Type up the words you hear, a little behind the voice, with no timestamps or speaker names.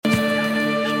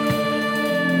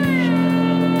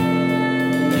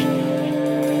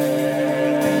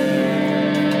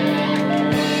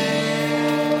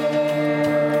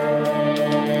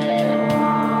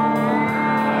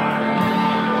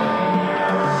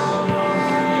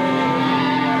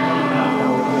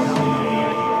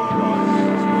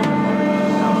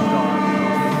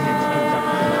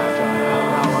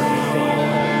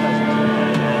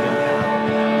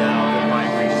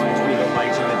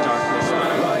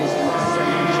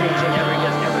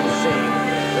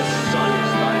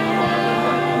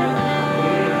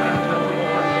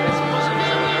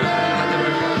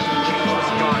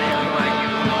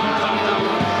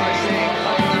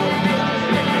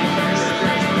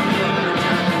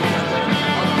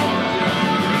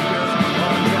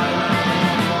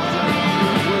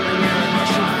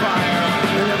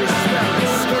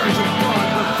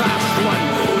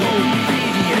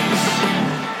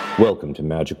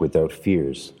Magic Without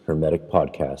Fears Hermetic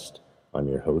Podcast. I'm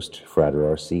your host, Frater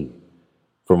RC.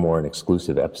 For more and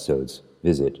exclusive episodes,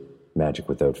 visit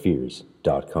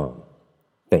magicwithoutfears.com.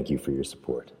 Thank you for your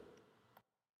support.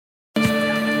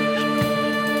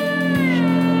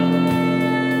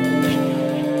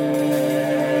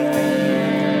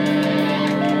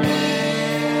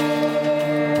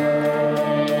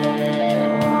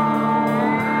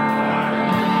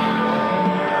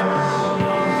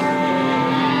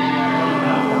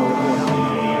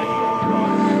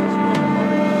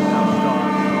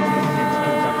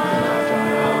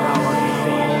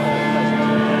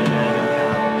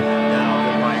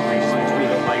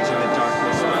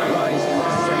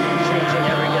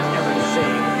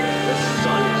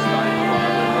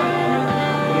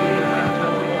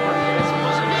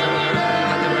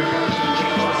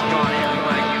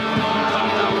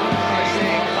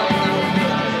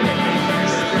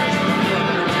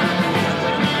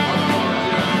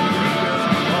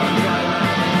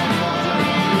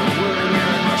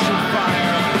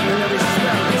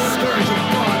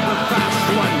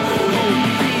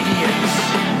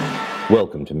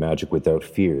 Welcome to Magic Without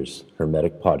Fears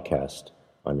Hermetic Podcast.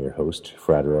 I'm your host,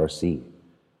 Frater RC.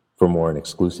 For more and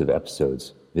exclusive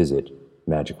episodes, visit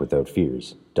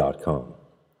magicwithoutfears.com.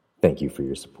 Thank you for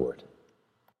your support.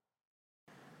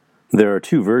 There are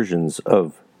two versions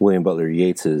of William Butler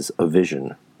Yeats's A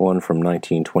Vision, one from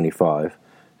 1925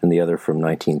 and the other from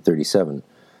 1937.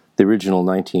 The original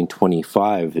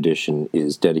 1925 edition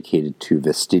is dedicated to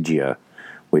Vestigia,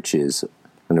 which is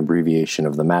an abbreviation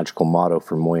of the magical motto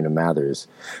for Moina Mathers,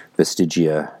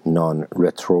 Vestigia non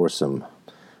retrorsum,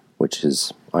 which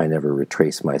is, I never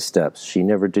retrace my steps. She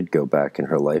never did go back in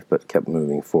her life, but kept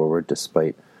moving forward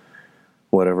despite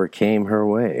whatever came her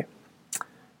way.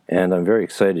 And I'm very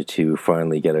excited to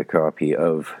finally get a copy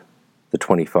of the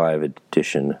 25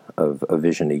 edition of A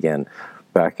Vision again.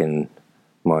 Back in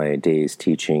my days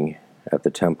teaching at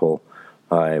the temple,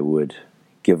 I would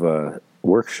give a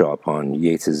workshop on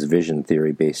Yeats's vision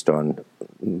theory based on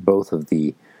both of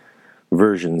the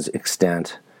versions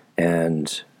extant,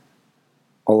 and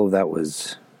all of that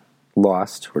was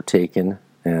lost or taken,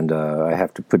 and I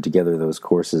have to put together those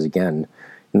courses again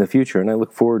in the future, and I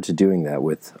look forward to doing that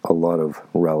with a lot of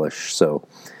relish. So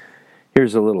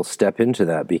here's a little step into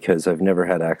that, because I've never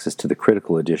had access to the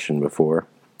critical edition before.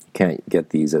 You can't get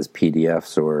these as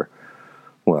PDFs, or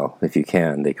well, if you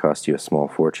can, they cost you a small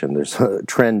fortune. There's a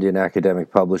trend in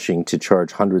academic publishing to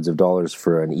charge hundreds of dollars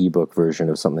for an ebook version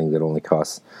of something that only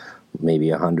costs maybe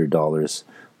 $100,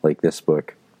 like this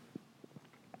book.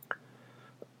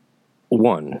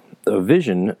 1. A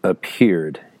Vision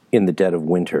appeared in the dead of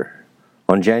winter.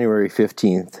 On January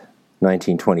 15th,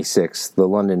 1926, the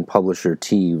London publisher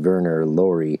T. Verner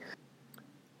Laurie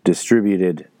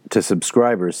distributed to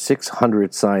subscribers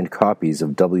 600 signed copies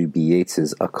of W.B.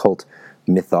 Yeats's occult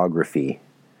mythography.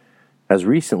 As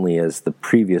recently as the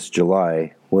previous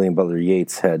July, William Butler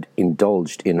Yeats had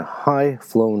indulged in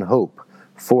high-flown hope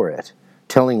for it,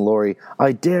 telling Laurie,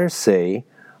 "I dare say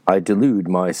I delude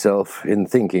myself in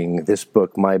thinking this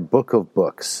book my book of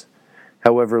books."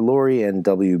 However, Laurie and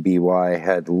WBY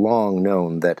had long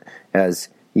known that, as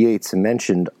Yeats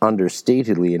mentioned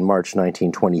understatedly in March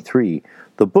 1923,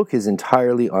 the book is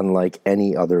entirely unlike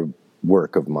any other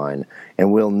work of mine,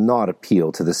 and will not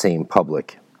appeal to the same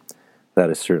public.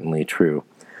 That is certainly true.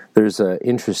 There's an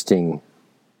interesting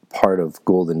part of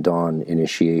Golden Dawn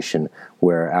initiation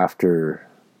where, after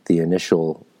the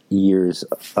initial years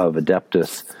of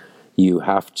Adeptus, you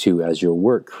have to, as your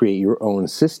work, create your own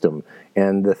system.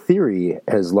 And the theory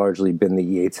has largely been that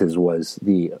Yeats's was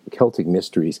the Celtic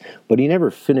Mysteries, but he never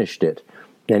finished it,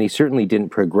 and he certainly didn't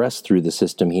progress through the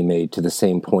system he made to the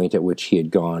same point at which he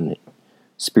had gone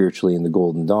spiritually in the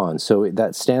Golden Dawn. So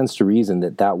that stands to reason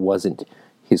that that wasn't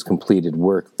his completed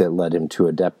work that led him to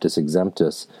Adeptus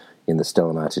Exemptus in the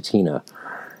Stella Matutina.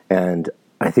 And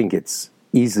I think it's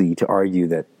easy to argue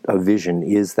that A Vision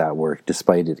is that work,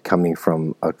 despite it coming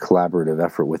from a collaborative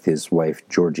effort with his wife,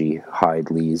 Georgie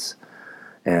Hyde-Lees,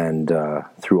 and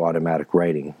through automatic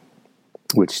writing,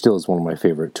 which still is one of my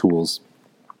favorite tools.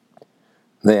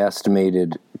 They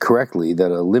estimated correctly that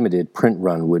a limited print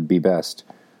run would be best.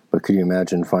 But could you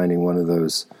imagine finding one of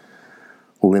those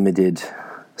limited,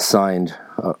 signed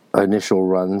initial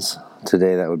runs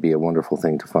today? That would be a wonderful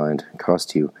thing to find. It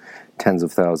cost you tens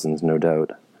of thousands, no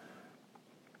doubt.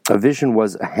 A Vision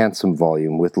was a handsome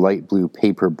volume with light blue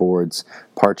paper boards,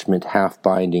 parchment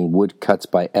half-binding, woodcuts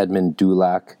by Edmund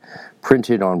Dulac,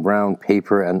 printed on brown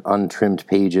paper and untrimmed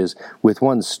pages, with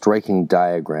one striking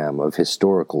diagram of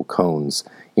historical cones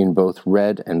in both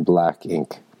red and black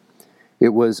ink.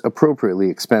 It was appropriately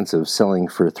expensive, selling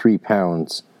for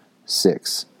 £3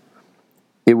 6.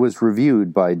 It was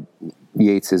reviewed by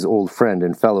Yeats's old friend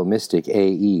and fellow mystic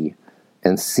A.E.,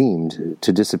 and seemed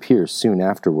to disappear soon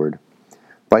afterward.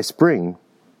 By spring,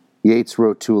 Yeats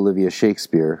wrote to Olivia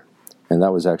Shakespeare, and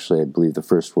that was actually, I believe, the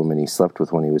first woman he slept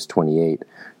with when he was 28.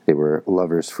 They were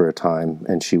lovers for a time,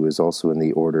 and she was also in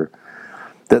the order.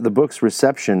 That the book's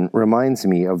reception reminds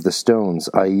me of the stones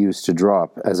I used to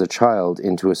drop as a child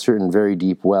into a certain very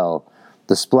deep well.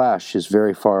 The splash is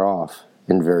very far off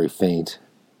and very faint.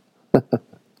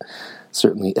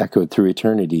 Certainly echoed through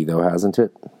eternity, though, hasn't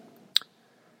it?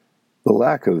 The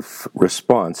lack of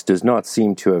response does not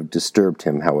seem to have disturbed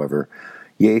him, however.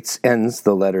 Yeats ends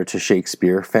the letter to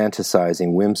Shakespeare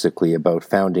fantasizing whimsically about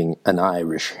founding an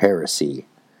Irish heresy,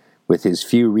 with his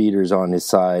few readers on his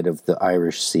side of the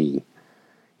Irish Sea.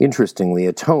 Interestingly,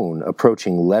 a tone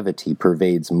approaching levity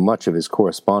pervades much of his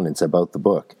correspondence about the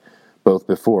book, both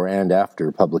before and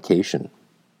after publication.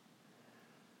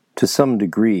 To some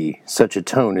degree, such a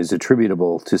tone is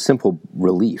attributable to simple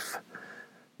relief.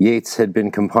 Yeats had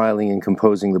been compiling and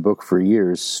composing the book for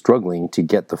years, struggling to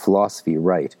get the philosophy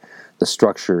right, the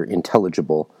structure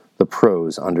intelligible, the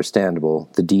prose understandable,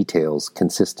 the details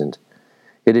consistent.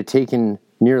 It had taken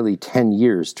nearly 10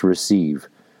 years to receive,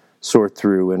 sort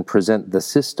through, and present the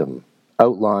system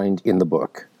outlined in the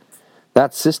book.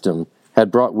 That system had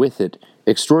brought with it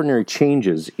extraordinary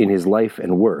changes in his life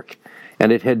and work,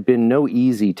 and it had been no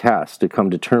easy task to come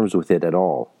to terms with it at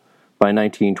all. By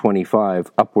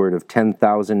 1925, upward of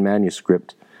 10,000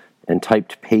 manuscript and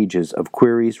typed pages of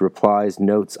queries, replies,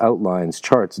 notes, outlines,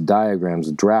 charts,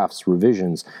 diagrams, drafts,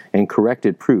 revisions, and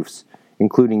corrected proofs,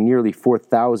 including nearly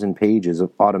 4,000 pages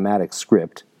of automatic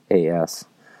script, AS,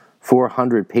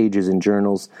 400 pages in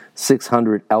journals,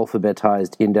 600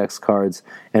 alphabetized index cards,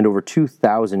 and over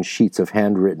 2,000 sheets of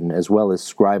handwritten as well as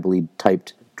scribally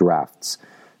typed drafts,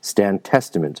 stand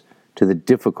testament to the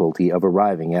difficulty of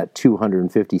arriving at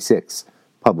 256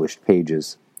 published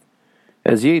pages.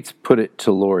 As Yeats put it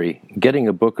to Laurie, getting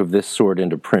a book of this sort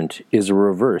into print is a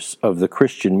reverse of the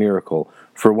Christian miracle,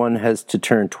 for one has to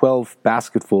turn 12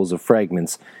 basketfuls of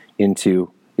fragments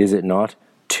into, is it not,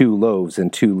 2 loaves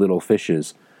and 2 little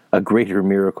fishes, a greater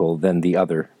miracle than the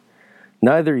other.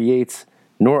 Neither Yeats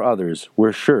nor others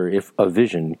were sure if A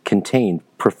Vision contained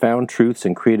profound truths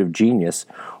and creative genius,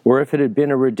 or if it had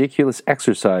been a ridiculous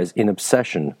exercise in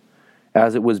obsession.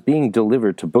 As it was being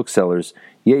delivered to booksellers,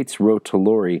 Yeats wrote to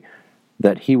Laurie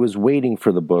that he was waiting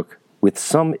for the book with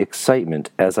some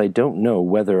excitement, as I don't know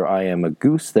whether I am a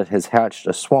goose that has hatched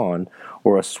a swan,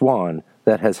 or a swan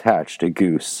that has hatched a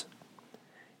goose.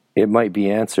 It might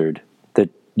be answered that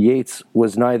Yeats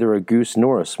was neither a goose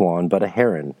nor a swan, but a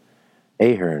heron,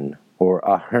 Ahern, or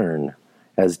Ahern,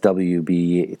 as W.B.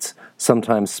 Yeats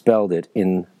sometimes spelled it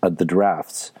in the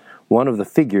drafts, one of the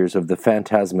figures of the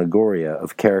phantasmagoria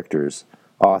of characters,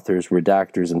 authors,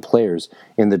 redactors, and players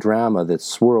in the drama that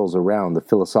swirls around the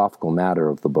philosophical matter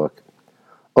of the book.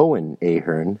 Owen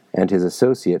Ahern and his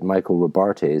associate Michael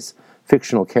Robartes,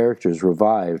 fictional characters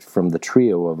revived from the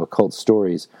trio of occult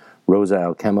stories Rosa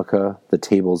Alchemica, The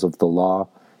Tables of the Law,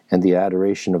 and The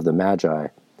Adoration of the Magi,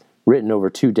 written over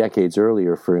 2 decades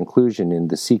earlier for inclusion in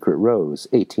The Secret Rose,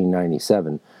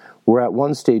 1897, were at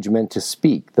one stage meant to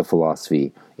speak the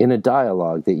philosophy in a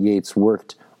dialogue that Yeats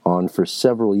worked on for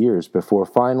several years before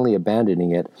finally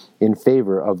abandoning it in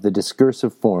favor of the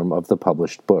discursive form of the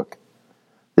published book.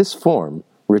 This form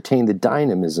retained the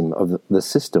dynamism of the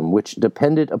system which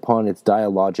depended upon its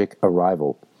dialogic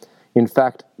arrival. In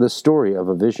fact, the story of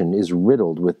A Vision is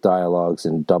riddled with dialogues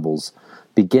and doubles,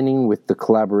 beginning with the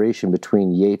collaboration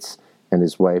between Yeats and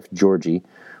his wife, Georgie,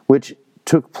 which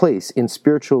took place in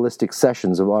spiritualistic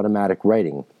sessions of automatic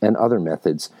writing and other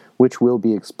methods, which will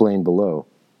be explained below,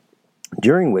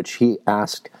 during which he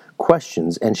asked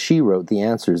questions and she wrote the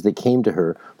answers that came to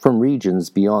her from regions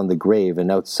beyond the grave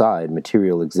and outside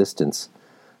material existence.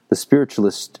 The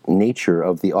spiritualist nature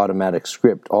of the automatic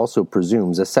script also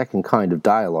presumes a second kind of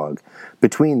dialogue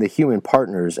between the human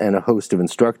partners and a host of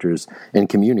instructors and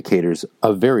communicators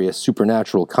of various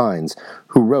supernatural kinds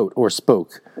who wrote or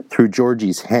spoke through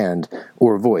Georgie's hand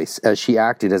or voice as she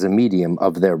acted as a medium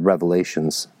of their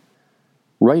revelations.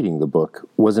 Writing the book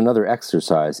was another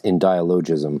exercise in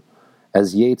dialogism,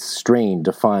 as Yeats strained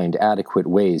to find adequate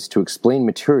ways to explain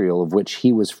material of which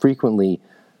he was frequently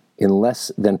in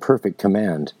less than perfect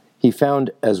command. He found,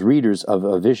 as readers of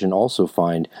A Vision also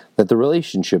find, that the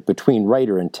relationship between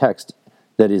writer and text,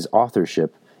 that is,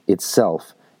 authorship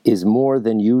itself, is more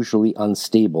than usually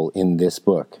unstable in this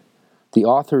book. The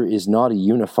author is not a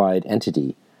unified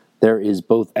entity, There is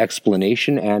both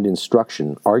explanation and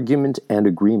instruction, argument and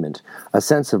agreement, a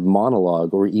sense of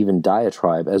monologue or even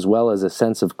diatribe, as well as a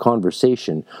sense of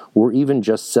conversation, or even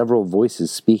just several voices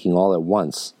speaking all at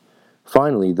once.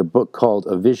 Finally, the book called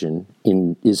A Vision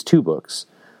is 2 books.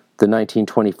 The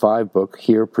 1925 book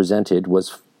here presented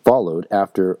was followed,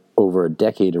 after over a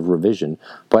decade of revision,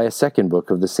 by a second book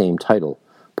of the same title,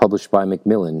 published by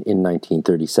Macmillan in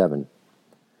 1937.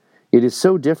 It is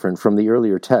so different from the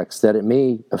earlier text that it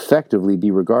may effectively be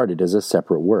regarded as a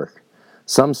separate work.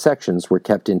 Some sections were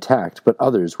kept intact, but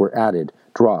others were added,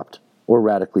 dropped, or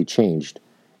radically changed,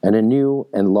 and a new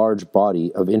and large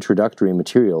body of introductory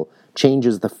material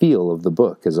changes the feel of the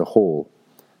book as a whole.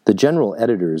 The general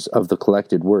editors of the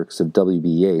collected works of W.B.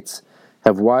 Yeats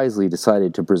have wisely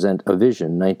decided to present A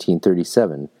Vision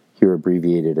 1937, here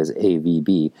abbreviated as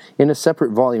AVB, in a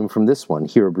separate volume from this one,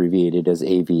 here abbreviated as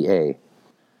AVA.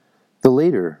 The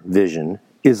later Vision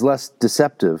is less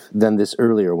deceptive than this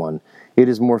earlier one. It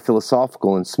is more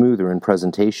philosophical and smoother in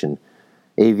presentation.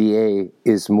 AVA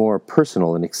is more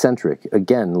personal and eccentric,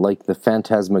 again like the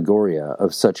phantasmagoria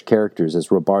of such characters as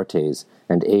Robartes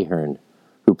and Ahern,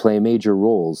 who play major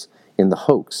roles in the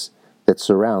hoax that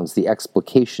surrounds the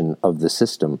explication of the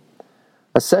system.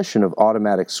 A session of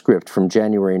automatic script from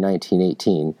January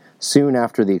 1918, soon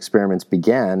after the experiments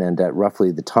began and at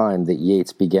roughly the time that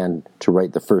Yeats began to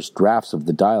write the first drafts of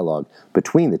the dialogue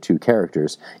between the 2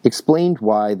 characters, explained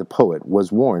why the poet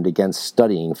was warned against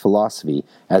studying philosophy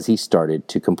as he started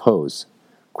to compose.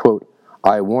 Quote,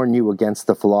 "I warn you against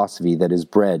the philosophy that is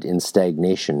bred in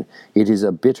stagnation. It is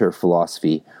a bitter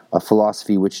philosophy, a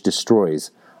philosophy which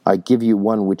destroys. I give you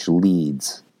one which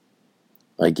leads.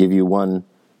 I give you one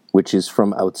which is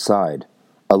from outside,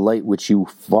 a light which you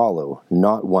follow,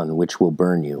 not one which will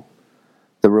burn you."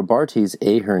 The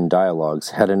Robartes-Ahern dialogues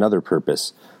had another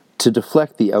purpose, to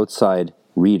deflect the outside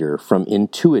reader from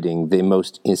intuiting the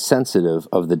most insensitive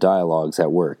of the dialogues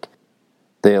at work.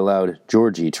 They allowed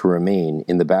Georgie to remain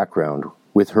in the background,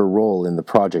 with her role in the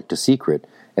project a secret,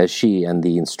 as she and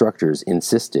the instructors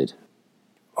insisted.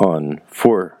 On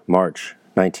 4 March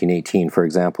 1918, for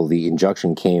example, the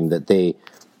injunction came that they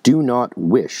do not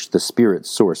wish the spirit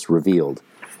source revealed,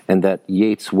 and that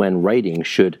Yeats, when writing,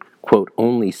 should, quote,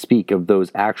 only speak of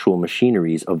those actual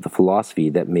machineries of the philosophy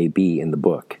that may be in the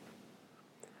book.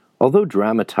 Although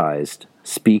dramatized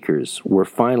speakers were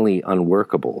finally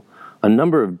unworkable, a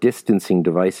number of distancing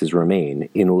devices remain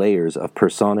in layers of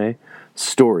personae,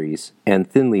 stories, and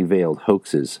thinly veiled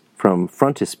hoaxes, from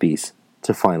frontispiece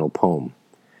to final poem.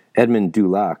 Edmond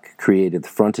Dulac created the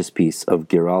frontispiece of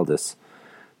Giraldus,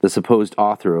 the supposed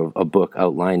author of a book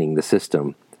outlining the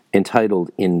system, entitled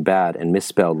in bad and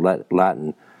misspelled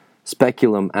Latin,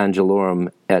 Speculum Angelorum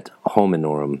et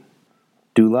Hominorum.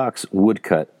 Dulac's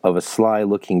woodcut of a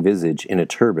sly-looking visage in a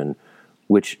turban,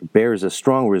 which bears a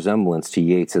strong resemblance to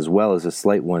Yeats as well as a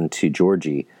slight one to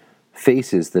Georgie,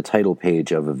 faces the title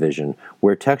page of A Vision,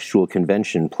 where textual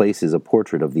convention places a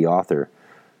portrait of the author.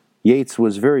 Yeats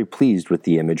was very pleased with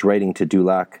the image, writing to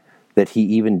Dulac that he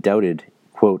even doubted,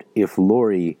 quote, if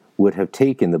Laurie would have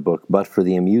taken the book but for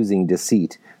the amusing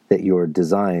deceit that your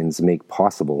designs make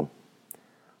possible.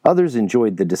 Others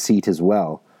enjoyed the deceit as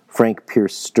well. Frank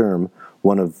Pierce Sturm,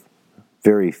 one of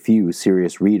very few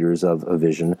serious readers of A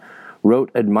Vision, wrote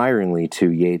admiringly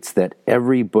to Yeats that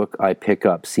every book I pick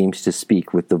up seems to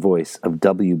speak with the voice of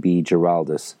W.B.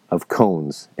 Giraldus, of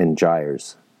Cones and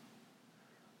Gyres.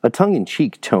 A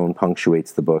tongue-in-cheek tone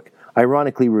punctuates the book,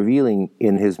 ironically revealing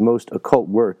in his most occult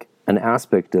work an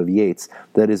aspect of Yeats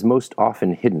that is most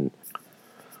often hidden,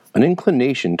 an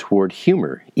inclination toward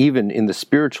humor, even in the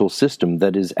spiritual system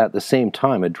that is at the same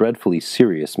time a dreadfully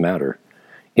serious matter.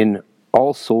 In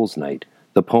All Souls' Night,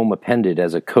 the poem appended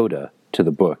as a coda to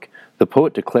the book, the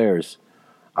poet declares,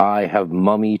 "I have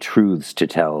mummy truths to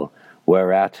tell,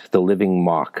 whereat the living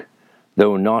mock,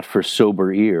 though not for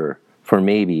sober ear, for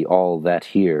maybe all that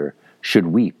hear should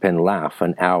weep and laugh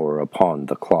an hour upon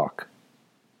the clock."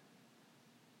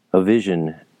 A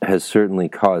Vision has certainly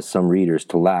caused some readers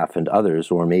to laugh and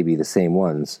others, or maybe the same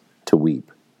ones, to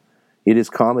weep. It is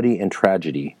comedy and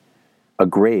tragedy, a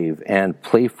grave and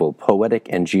playful, poetic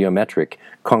and geometric,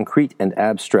 concrete and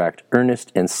abstract,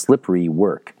 earnest and slippery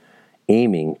work,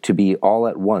 aiming to be all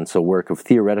at once a work of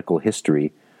theoretical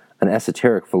history, an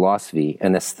esoteric philosophy,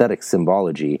 an aesthetic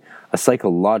symbology, a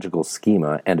psychological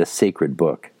schema, and a sacred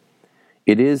book.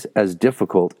 It is as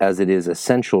difficult as it is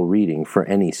essential reading for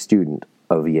any student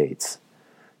of Yeats.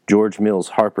 George Mills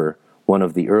Harper, one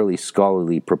of the early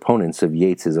scholarly proponents of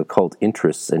Yeats's occult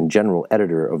interests and general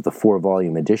editor of the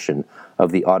 4-volume edition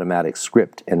of the Automatic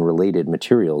Script and related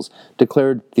materials,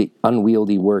 declared the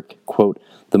unwieldy work, quote,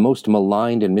 the most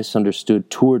maligned and misunderstood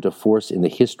tour de force in the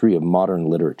history of modern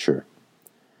literature.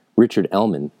 Richard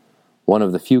Ellman, one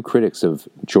of the few critics of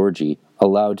Georgie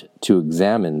allowed to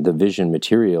examine the Vision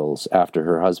materials after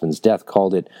her husband's death,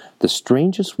 called it the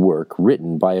strangest work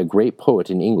written by a great poet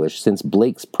in English since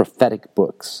Blake's prophetic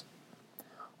books.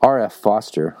 R.F.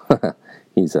 Foster,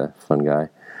 he's a fun guy,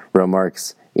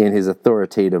 remarks in his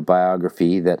authoritative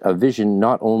biography that A Vision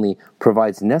not only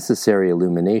provides necessary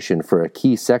illumination for a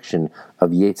key section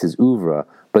of Yeats's oeuvre,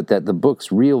 but that the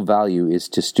book's real value is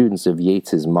to students of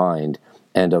Yeats's mind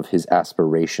and of his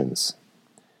aspirations.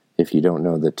 If you don't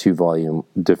know the 2-volume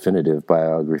definitive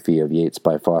biography of Yeats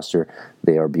by Foster,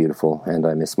 they are beautiful, and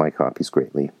I miss my copies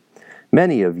greatly.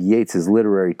 Many of Yeats's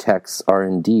literary texts are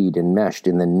indeed enmeshed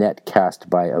in the net cast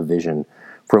by A Vision,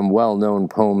 from well-known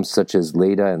poems such as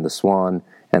Leda and the Swan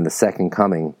and The Second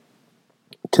Coming,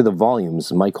 to the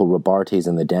volumes Michael Robartes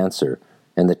and the Dancer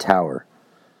and The Tower,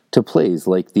 to plays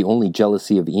like The Only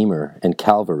Jealousy of Emer and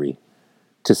Calvary,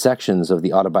 to sections of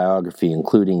the autobiography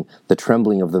including The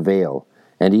Trembling of the Veil,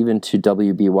 and even to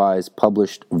W.B.Y's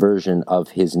published version of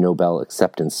his Nobel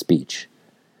acceptance speech.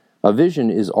 A Vision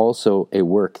is also a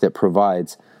work that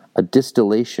provides a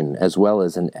distillation as well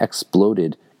as an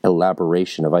exploded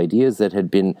elaboration of ideas that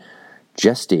had been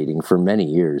gestating for many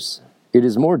years. It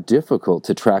is more difficult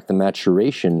to track the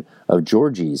maturation of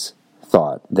Georgie's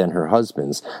thought than her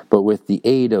husband's, but with the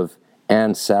aid of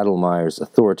Anne Saddlemeyer's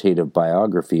authoritative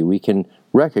biography, we can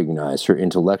recognize her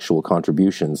intellectual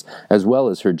contributions, as well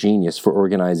as her genius for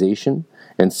organization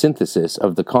and synthesis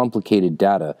of the complicated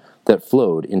data that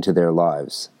flowed into their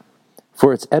lives.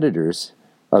 For its editors,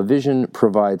 A Vision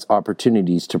provides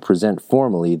opportunities to present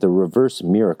formally the reverse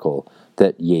miracle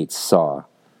that Yeats saw.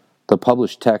 The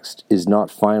published text is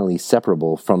not finally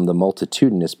separable from the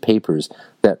multitudinous papers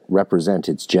that represent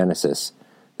its genesis.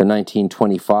 The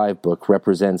 1925 book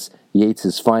represents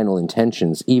Yeats's final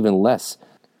intentions even less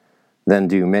than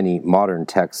do many modern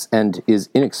texts, and is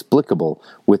inexplicable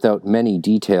without many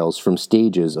details from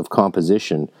stages of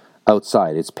composition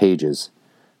outside its pages.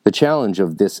 The challenge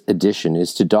of this edition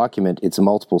is to document its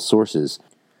multiple sources,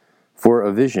 for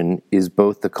A Vision is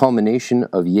both the culmination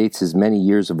of Yeats's many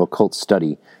years of occult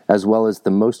study, as well as the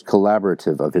most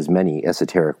collaborative of his many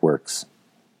esoteric works.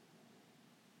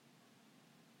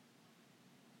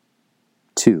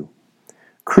 2.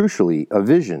 Crucially, A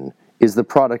Vision is the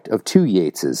product of two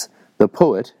Yeatses, the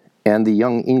poet and the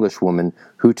young Englishwoman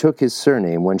who took his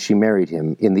surname when she married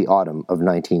him in the autumn of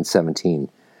 1917.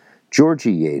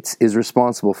 Georgie Yeats is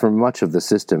responsible for much of the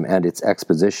system and its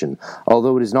exposition,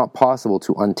 although it is not possible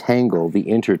to untangle the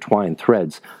intertwined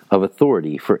threads of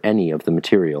authority for any of the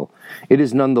material. It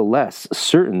is nonetheless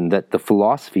certain that the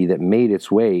philosophy that made its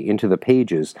way into the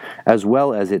pages, as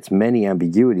well as its many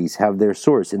ambiguities, have their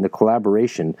source in the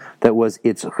collaboration that was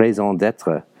its raison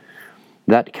d'être.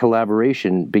 That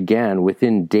collaboration began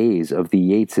within days of the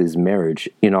Yeats' marriage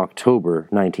in October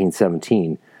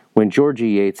 1917, when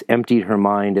Georgie Yeats emptied her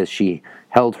mind as she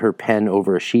held her pen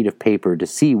over a sheet of paper to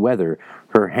see whether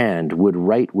her hand would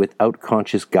write without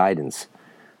conscious guidance.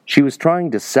 She was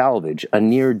trying to salvage a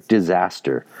near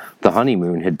disaster. The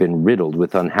honeymoon had been riddled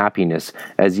with unhappiness,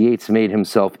 as Yeats made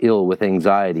himself ill with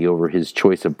anxiety over his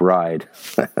choice of bride.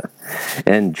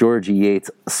 And Georgie Yeats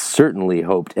certainly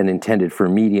hoped and intended for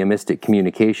mediumistic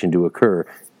communication to occur,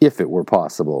 if it were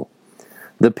possible.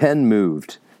 The pen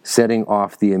moved, setting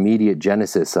off the immediate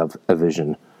genesis of A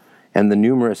Vision, and the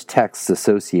numerous texts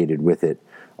associated with it.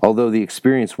 Although the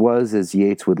experience was, as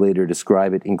Yeats would later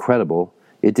describe it, incredible,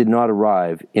 it did not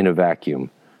arrive in a vacuum.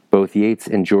 Both Yeats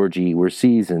and Georgie were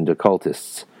seasoned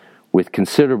occultists, with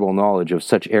considerable knowledge of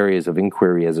such areas of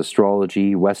inquiry as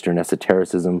astrology, Western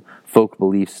esotericism, folk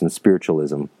beliefs, and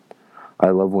spiritualism. I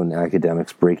love when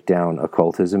academics break down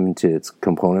occultism into its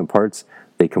component parts.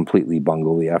 They completely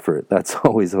bungle the effort. That's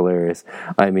always hilarious.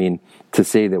 I mean, to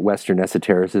say that Western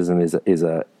esotericism is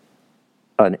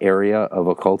an area of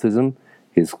occultism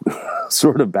is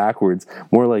sort of backwards.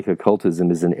 More like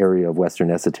occultism is an area of Western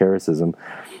esotericism,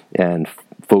 and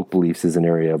folk beliefs is an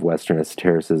area of Western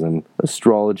esotericism.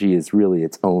 Astrology is really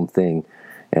its own thing,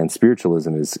 and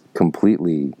spiritualism is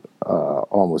completely,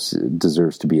 almost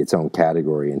deserves to be its own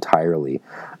category entirely.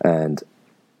 And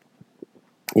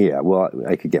yeah, well,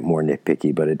 I could get more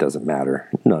nitpicky, but it doesn't matter.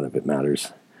 None of it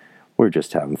matters. We're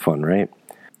just having fun, right?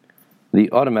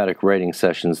 The automatic writing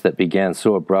sessions that began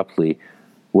so abruptly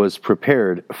was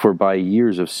prepared for by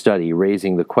years of study,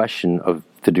 raising the question of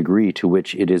the degree to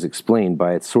which it is explained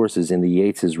by its sources in the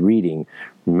Yeats's reading,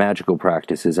 magical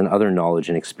practices, and other knowledge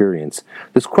and experience.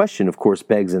 This question, of course,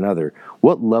 begs another.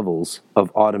 What levels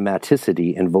of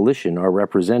automaticity and volition are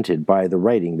represented by the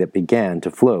writing that began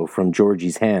to flow from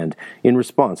Georgie's hand in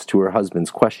response to her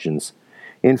husband's questions?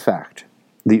 In fact,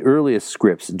 the earliest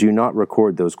scripts do not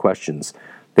record those questions.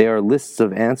 They are lists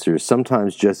of answers,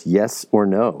 sometimes just yes or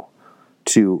no,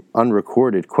 to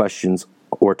unrecorded questions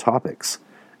or topics.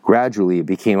 Gradually, it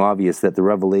became obvious that the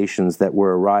revelations that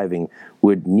were arriving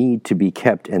would need to be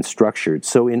kept and structured.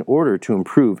 So in order to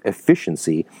improve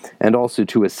efficiency and also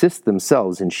to assist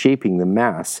themselves in shaping the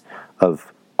mass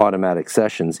of automatic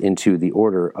sessions into the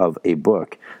order of a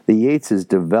book, the Yeatses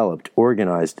developed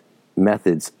organized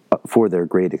methods for their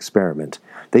great experiment.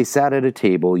 They sat at a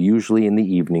table, usually in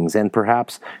the evenings, and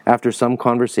perhaps after some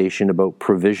conversation about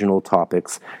provisional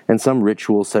topics and some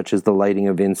ritual such as the lighting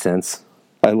of incense.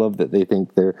 I love that they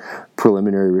think their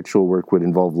preliminary ritual work would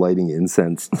involve lighting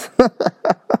incense.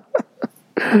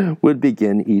 Would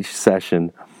begin each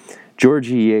session.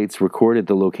 Georgie Yeats recorded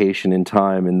the location and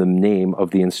time and the name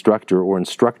of the instructor or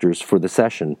instructors for the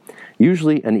session.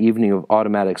 Usually an evening of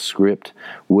automatic script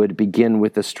would begin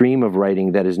with a stream of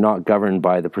writing that is not governed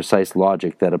by the precise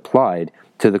logic that applied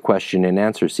to the question and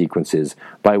answer sequences,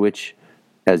 by which,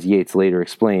 as Yeats later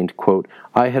explained, quote,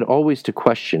 I had always to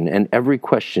question, and every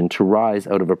question to rise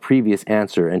out of a previous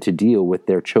answer and to deal with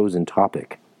their chosen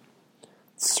topic.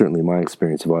 It's certainly my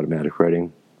experience of automatic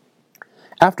writing.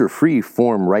 After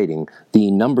free-form writing,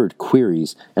 the numbered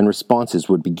queries and responses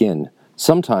would begin.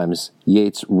 Sometimes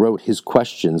Yeats wrote his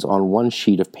questions on one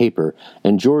sheet of paper,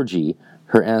 and Georgie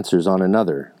her answers on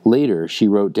another. Later, she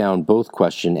wrote down both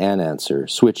question and answer,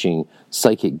 switching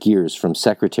psychic gears from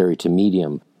secretary to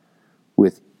medium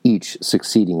with each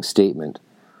succeeding statement.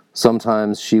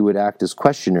 Sometimes she would act as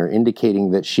questioner, indicating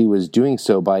that she was doing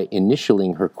so by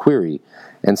initialing her query,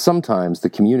 and sometimes the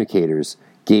communicators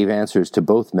gave answers to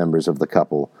both members of the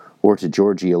couple, or to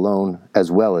Georgie alone,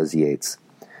 as well as Yeats.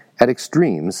 At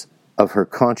extremes of her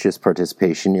conscious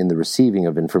participation in the receiving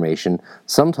of information,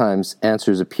 sometimes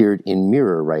answers appeared in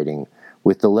mirror writing,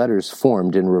 with the letters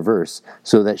formed in reverse,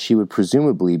 so that she would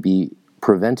presumably be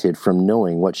prevented from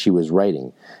knowing what she was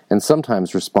writing, and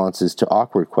sometimes responses to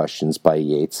awkward questions by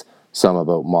Yeats, some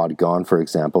about Maud Gonne, for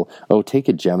example. Oh, take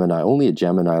a Gemini. Only a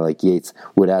Gemini like Yeats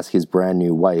would ask his brand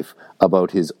new wife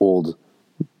about his old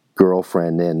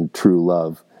girlfriend and true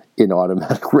love in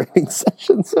automatic writing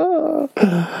sessions.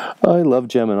 I love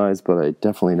Geminis, but I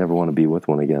definitely never want to be with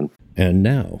one again. And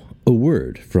now, a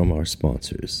word from our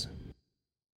sponsors.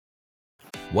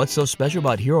 What's so special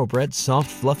about Hero Bread's soft,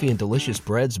 fluffy, and delicious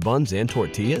breads, buns, and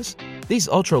tortillas? These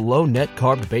ultra-low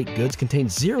net-carb baked goods contain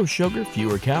zero sugar,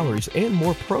 fewer calories, and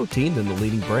more protein than the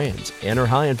leading brands, and are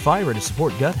high in fiber to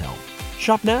support gut health.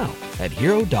 Shop now at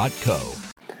Hero.co.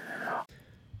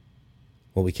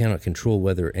 While we cannot control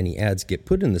whether any ads get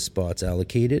put in the spots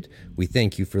allocated, we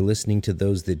thank you for listening to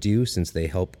those that do, since they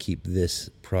help keep this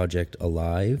project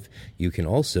alive. You can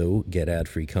also get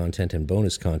ad-free content and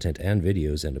bonus content and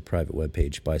videos and a private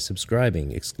webpage by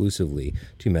subscribing exclusively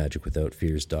to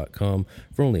magicwithoutfears.com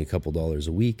for only a couple dollars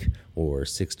a week, or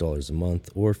 $6 a month,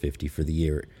 or $50 for the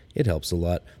year. It helps a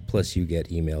lot, plus you get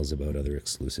emails about other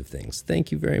exclusive things. Thank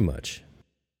you very much.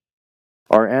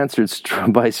 Are answered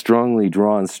by strongly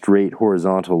drawn straight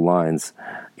horizontal lines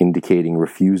indicating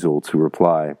refusal to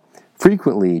reply.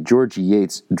 Frequently, Georgie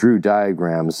Yeats drew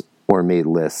diagrams or made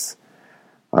lists.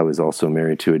 I was also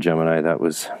married to a Gemini. That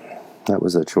was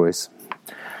a choice.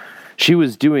 She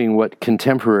was doing what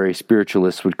contemporary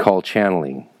spiritualists would call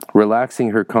channeling,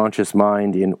 relaxing her conscious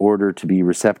mind in order to be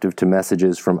receptive to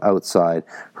messages from outside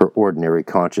her ordinary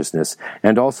consciousness,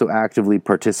 and also actively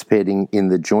participating in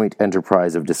the joint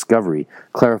enterprise of discovery,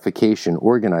 clarification,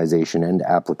 organization, and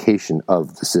application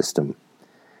of the system.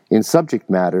 In subject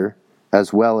matter,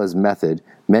 as well as method,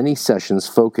 many sessions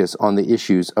focus on the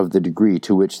issues of the degree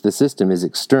to which the system is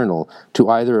external to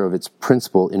either of its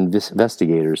principal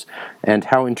investigators, and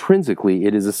how intrinsically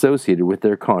it is associated with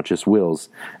their conscious wills,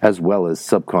 as well as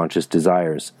subconscious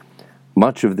desires.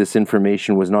 Much of this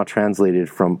information was not translated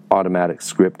from automatic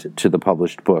script to the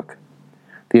published book.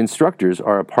 The instructors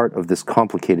are a part of this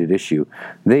complicated issue.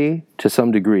 They, to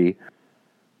some degree,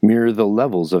 mirror the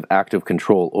levels of active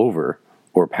control over,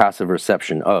 or passive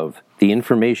reception of, the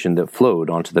information that flowed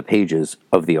onto the pages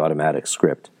of the automatic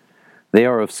script. They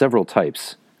are of several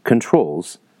types.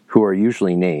 Controls, who are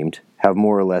usually named, have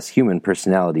more or less human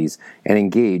personalities and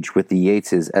engage with the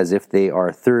Yeatses as if they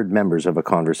are third members of a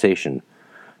conversation.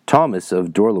 Thomas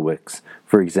of Dorlewix,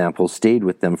 for example, stayed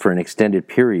with them for an extended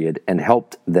period and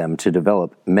helped them to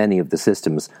develop many of the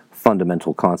system's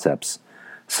fundamental concepts.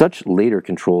 Such later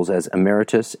controls as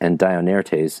Emeritus and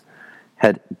Dionertes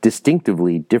had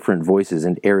distinctively different voices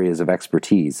and areas of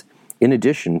expertise. In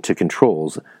addition to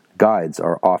controls, guides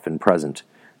are often present.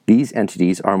 These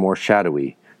entities are more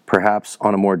shadowy, perhaps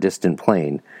on a more distant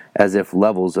plane, as if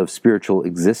levels of spiritual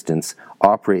existence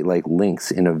operate like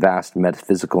links in a vast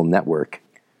metaphysical network.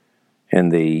 And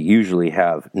they usually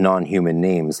have non-human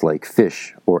names like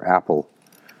fish or apple.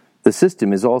 The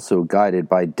system is also guided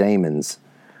by daemons,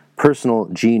 personal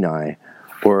genii,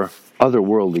 or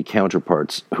otherworldly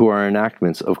counterparts who are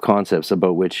enactments of concepts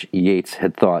about which Yeats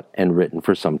had thought and written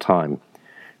for some time.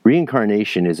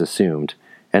 Reincarnation is assumed,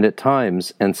 and at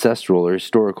times ancestral or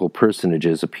historical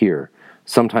personages appear,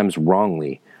 sometimes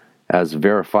wrongly, as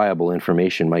verifiable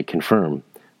information might confirm.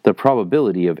 The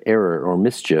probability of error or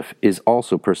mischief is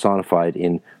also personified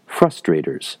in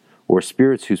frustrators, or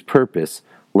spirits whose purpose,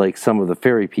 like some of the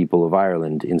fairy people of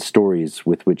Ireland in stories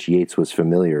with which Yeats was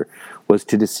familiar, was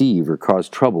to deceive or cause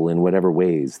trouble in whatever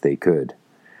ways they could.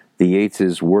 The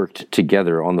Yeatses worked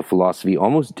together on the philosophy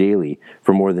almost daily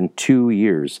for more than 2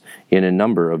 years in a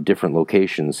number of different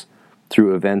locations,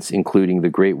 through events including the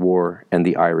Great War and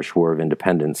the Irish War of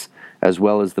Independence, as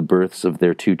well as the births of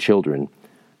their 2 children.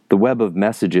 The web of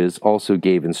messages also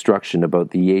gave instruction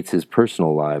about the Yeatses'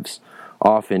 personal lives,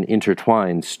 often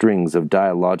intertwined strings of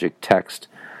dialogic text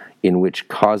in which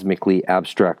cosmically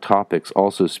abstract topics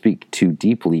also speak to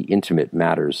deeply intimate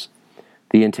matters.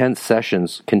 The intense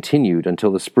sessions continued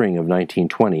until the spring of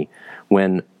 1920,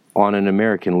 when, on an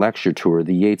American lecture tour,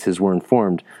 the Yeatses were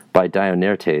informed by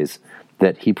Dionertes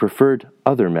that he preferred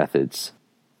other methods,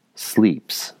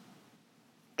 sleeps.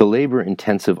 The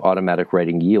labor-intensive automatic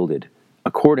writing yielded,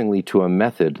 accordingly, to a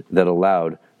method that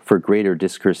allowed for greater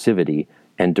discursivity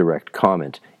and direct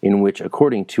comment, in which,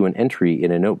 according to an entry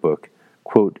in a notebook,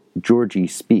 quote, Georgie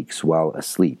speaks while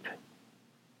asleep.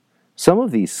 Some of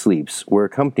these sleeps were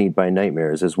accompanied by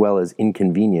nightmares as well as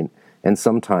inconvenient and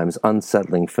sometimes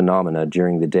unsettling phenomena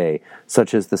during the day,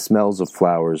 such as the smells of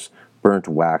flowers, burnt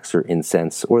wax or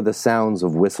incense, or the sounds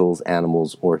of whistles,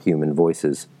 animals, or human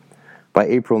voices. By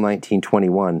April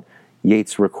 1921,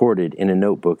 Yeats recorded in a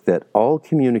notebook that all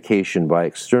communication by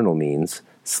external means,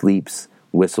 sleeps,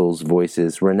 whistles,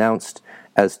 voices, renounced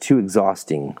as too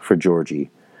exhausting for Georgie.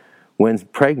 When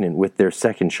pregnant with their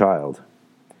second child,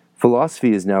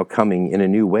 philosophy is now coming in a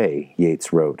new way,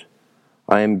 Yeats wrote.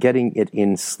 I am getting it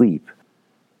in sleep,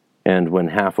 and when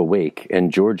half awake,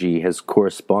 and Georgie has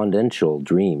correspondential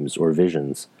dreams or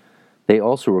visions. They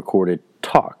also recorded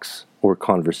talks or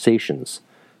conversations,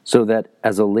 so that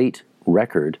as a late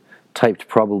record, typed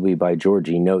probably by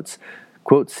Georgie, notes,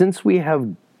 quote, since we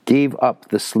have gave up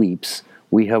the sleeps,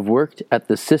 we have worked at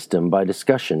the system by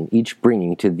discussion, each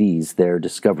bringing to these their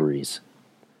discoveries.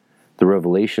 The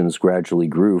revelations gradually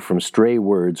grew from stray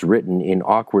words written in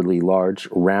awkwardly large,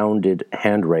 rounded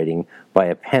handwriting by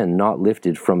a pen not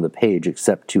lifted from the page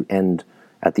except to end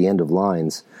at the end of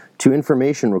lines, to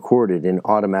information recorded in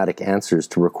automatic answers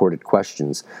to recorded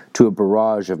questions, to a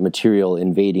barrage of material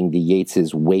invading the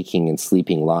Yeatses' waking and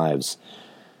sleeping lives,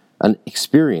 an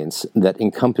experience that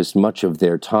encompassed much of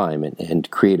their time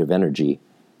and creative energy.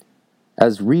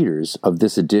 As readers of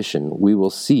this edition, we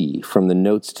will see from the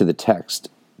notes to the text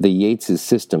the Yeats'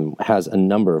 system has a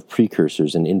number of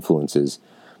precursors and influences.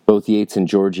 Both Yeats and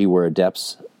Georgie were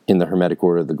adepts in the Hermetic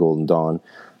Order of the Golden Dawn,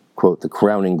 quote, the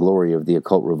crowning glory of the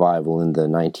occult revival in the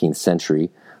 19th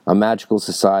century, a magical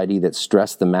society that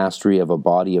stressed the mastery of a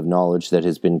body of knowledge that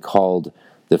has been called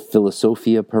the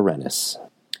Philosophia Perennis.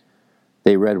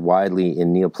 They read widely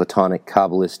in Neoplatonic,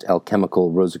 Kabbalist,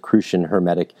 alchemical, Rosicrucian,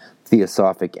 Hermetic,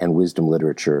 Theosophic, and wisdom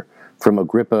literature, from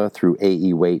Agrippa through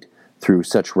A.E. Waite, through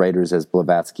such writers as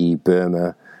Blavatsky,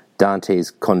 Boehme,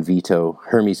 Dante's Convito,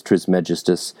 Hermes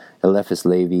Trismegistus, Eliphas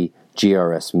Levi,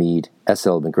 G.R.S. Mead,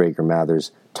 S.L. MacGregor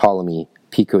Mathers, Ptolemy,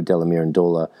 Pico della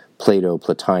Mirandola, Plato,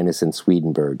 Plotinus, and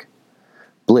Swedenborg.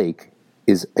 Blake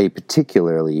is a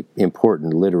particularly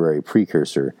important literary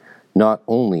precursor, not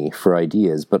only for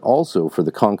ideas, but also for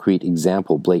the concrete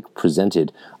example Blake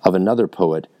presented of another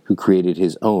poet who created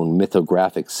his own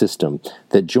mythographic system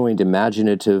that joined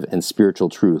imaginative and spiritual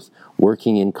truth,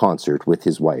 working in concert with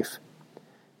his wife.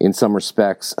 In some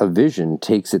respects, a vision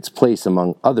takes its place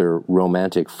among other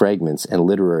romantic fragments and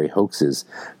literary hoaxes,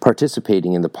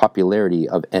 participating in the popularity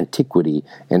of antiquity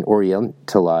and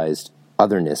orientalized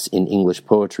otherness in English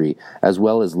poetry, as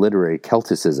well as literary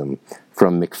Celticism,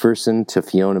 from Macpherson to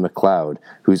Fiona MacLeod,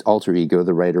 whose alter ego,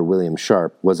 the writer William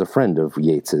Sharp, was a friend of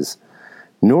Yeats's.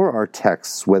 Nor are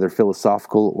texts, whether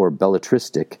philosophical or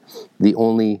belletristic, the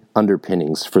only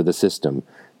underpinnings for the system.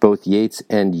 Both Yeats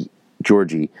and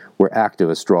Georgi were active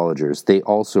astrologers. They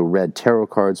also read tarot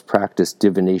cards, practiced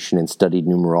divination, and studied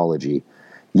numerology.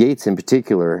 Yeats, in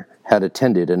particular, had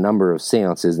attended a number of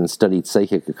seances and studied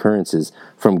psychic occurrences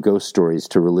from ghost stories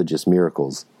to religious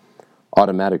miracles.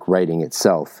 Automatic writing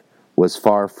itself was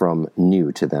far from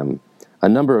new to them. A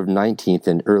number of 19th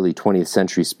and early 20th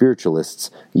century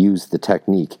spiritualists used the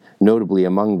technique, notably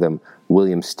among them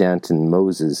William Stanton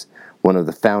Moses, one of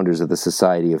the founders of the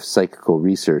Society of Psychical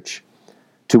Research,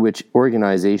 to which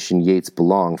organization Yeats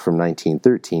belonged from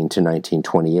 1913 to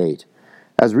 1928.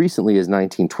 As recently as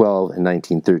 1912 and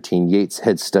 1913, Yeats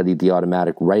had studied the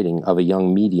automatic writing of a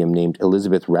young medium named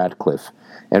Elizabeth Radcliffe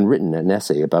and written an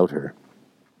essay about her.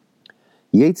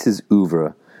 Yeats's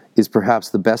oeuvre is perhaps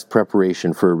the best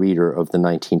preparation for a reader of the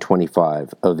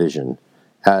 1925 A Vision,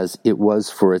 as it was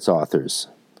for its authors.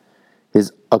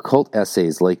 His occult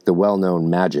essays like the well-known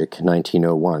Magic,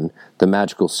 1901, the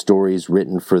magical stories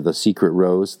written for The Secret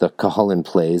Rose, the Cuchulainn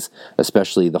plays,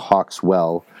 especially The Hawk's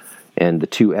Well, and the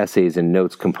two essays and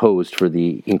notes composed for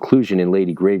the inclusion in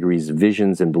Lady Gregory's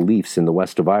Visions and Beliefs in the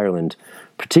West of Ireland,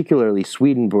 particularly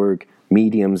Swedenborg,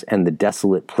 Mediums, and The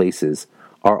Desolate Places,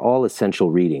 are all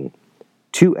essential reading.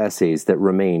 Two essays that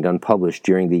remained unpublished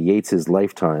during the Yeats's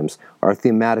lifetimes are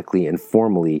thematically and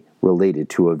formally related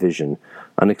to a vision.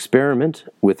 An experiment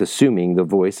with assuming the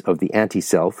voice of the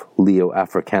anti-self, Leo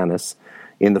Africanus,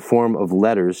 in the form of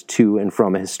letters to and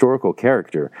from a historical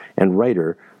character and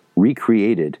writer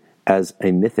recreated as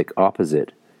a mythic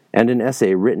opposite, and an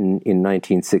essay written in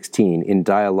 1916 in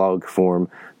dialogue form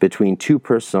between two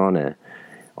personae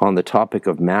on the topic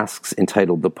of masks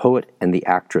entitled The Poet and the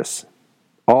Actress.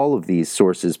 All of these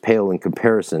sources pale in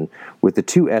comparison with the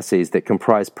two essays that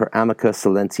comprise Per Amica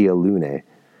Silentia Lunae,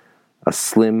 a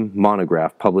slim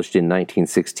monograph published in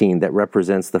 1916 that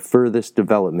represents the furthest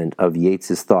development of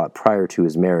Yeats's thought prior to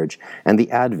his marriage and the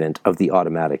advent of the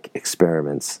automatic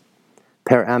experiments.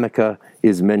 Per Amica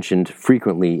is mentioned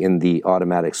frequently in the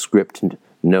automatic script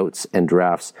notes and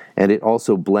drafts, and it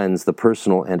also blends the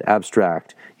personal and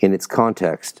abstract in its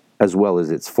context as well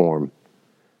as its form.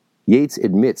 Yeats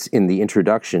admits in the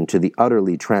introduction to the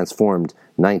utterly transformed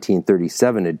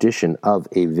 1937 edition of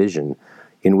A Vision,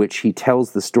 in which he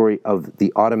tells the story of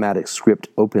the automatic script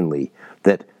openly,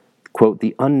 that, quote,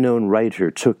 the unknown writer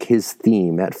took his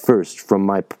theme at first from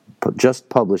my just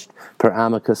published Per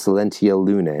Amica Silentia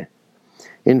Lunae.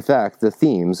 In fact, the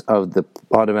themes of the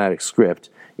automatic script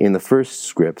in the first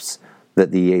scripts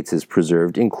that the Yeatses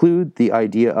preserved include the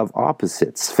idea of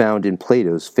opposites found in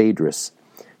Plato's Phaedrus,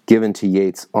 given to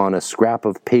Yeats on a scrap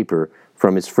of paper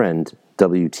from his friend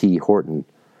W.T. Horton,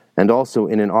 and also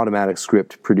in an automatic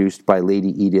script produced by Lady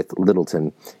Edith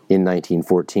Littleton in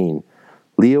 1914.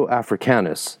 Leo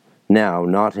Africanus, now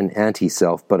not an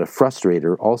anti-self but a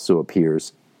frustrator, also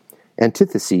appears.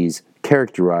 Antitheses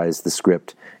characterize the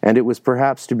script, and it was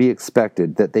perhaps to be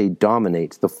expected that they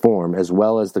dominate the form as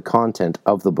well as the content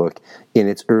of the book in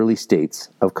its early states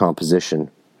of composition.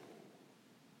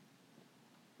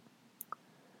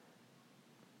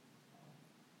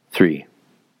 3.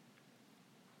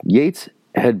 Yeats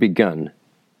had begun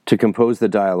to compose the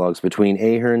dialogues between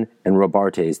Ahern and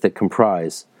Robartes that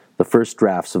comprise the first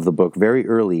drafts of the book very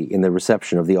early in the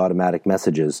reception of the automatic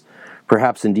messages,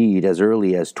 perhaps indeed as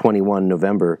early as 21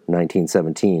 November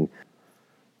 1917,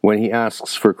 when he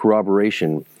asks for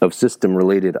corroboration of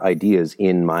system-related ideas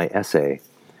in my essay.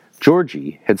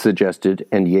 Georgi had suggested,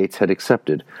 and Yeats had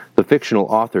accepted, the fictional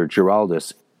author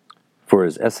Giraldus for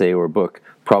his essay or book,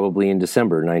 probably in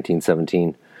December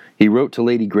 1917. He wrote to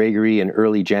Lady Gregory in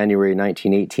early January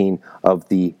 1918 of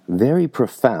the very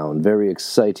profound, very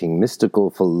exciting mystical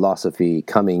philosophy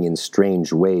coming in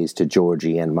strange ways to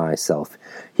Georgi and myself.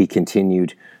 He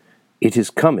continued, "It is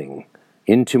coming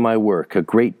into my work a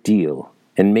great deal,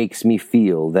 and makes me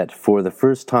feel that for the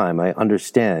first time I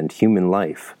understand human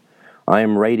life. I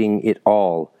am writing it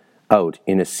all out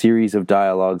in a series of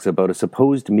dialogues about a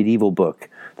supposed medieval book,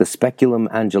 the Speculum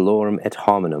Angelorum et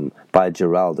Hominum by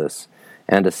Giraldus,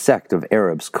 and a sect of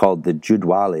Arabs called the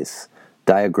Judwales,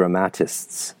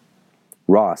 diagrammatists.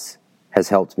 Ross has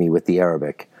helped me with the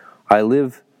Arabic. I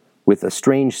live with a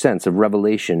strange sense of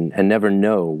revelation and never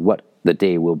know what the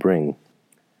day will bring.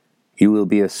 You will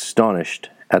be astonished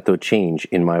at the change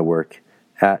in my work,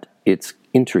 at its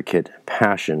intricate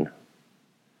passion."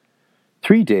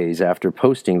 3 days after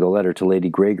posting the letter to Lady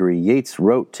Gregory, Yeats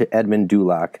wrote to Edmund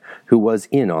Dulac, who was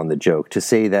in on the joke, to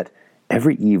say that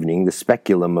Every evening the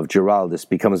speculum of Giraldus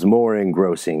becomes more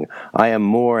engrossing. I am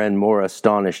more and more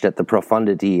astonished at the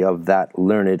profundity of that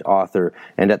learned author,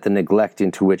 and at the neglect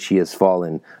into which he has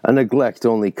fallen, a neglect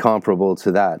only comparable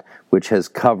to that which has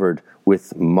covered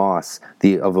with moss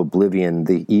of oblivion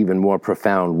the even more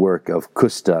profound work of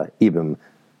Kusta ibn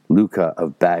Luca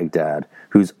of Baghdad,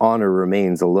 whose honor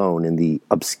remains alone in the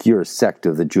obscure sect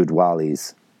of the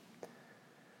Judwalis.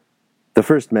 The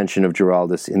first mention of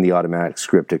Giraldus in the automatic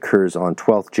script occurs on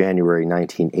 12th January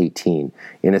 1918,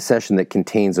 in a session that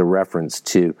contains a reference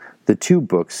to the 2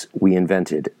 books we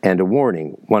invented and a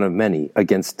warning, one of many,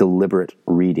 against deliberate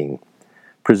reading,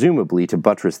 presumably to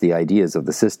buttress the ideas of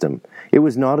the system. It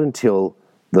was not until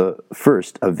the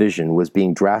first, A Vision, was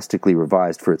being drastically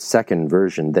revised for its second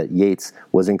version that Yeats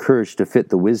was encouraged to fit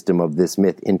the wisdom of this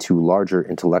myth into larger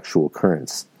intellectual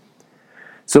currents.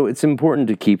 So it's important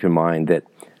to keep in mind that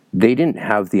they didn't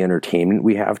have the entertainment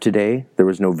we have today. There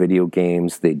was no video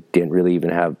games. They didn't really even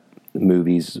have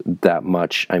movies that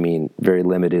much. I mean, very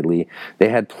limitedly. They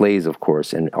had plays, of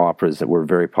course, and operas that were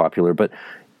very popular, but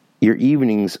your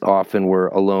evenings often were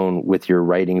alone with your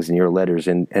writings and your letters,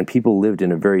 and people lived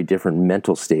in a very different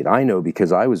mental state. I know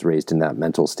because I was raised in that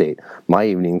mental state. My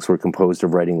evenings were composed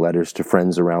of writing letters to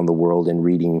friends around the world and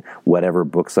reading whatever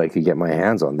books I could get my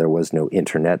hands on. There was no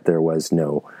internet. There was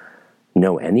no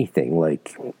anything.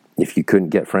 Like, if you couldn't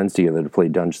get friends together to play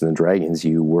Dungeons and Dragons,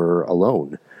 you were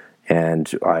alone.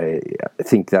 And I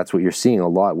think that's what you're seeing a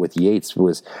lot with Yeats,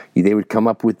 was they would come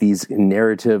up with these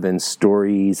narrative and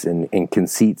stories and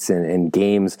conceits and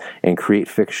games and create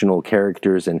fictional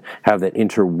characters and have that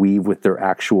interweave with their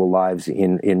actual lives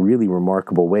in really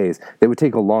remarkable ways. They would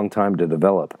take a long time to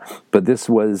develop. But this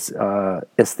was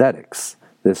aesthetics.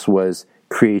 This was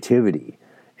creativity.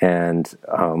 And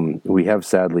we have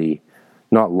sadly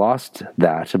not lost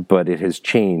that, but it has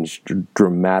changed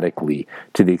dramatically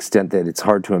to the extent that it's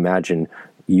hard to imagine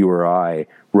you or I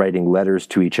writing letters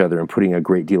to each other and putting a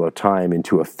great deal of time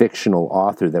into a fictional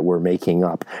author that we're making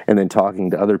up and then talking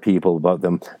to other people about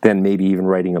them, then maybe even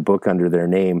writing a book under their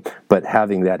name, but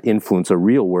having that influence a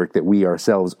real work that we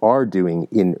ourselves are doing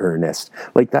in earnest.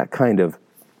 Like, that kind of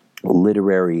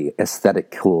literary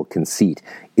aesthetical conceit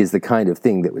is the kind of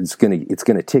thing that it's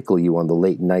going to tickle you on the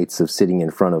late nights of sitting in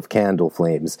front of candle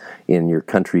flames in your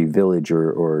country village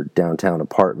or downtown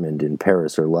apartment in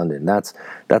Paris or London.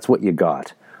 That's what you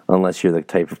got, unless you're the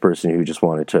type of person who just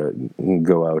wanted to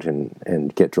go out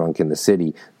and get drunk in the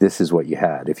city. This is what you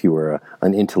had if you were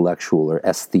an intellectual or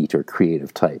aesthete or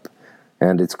creative type.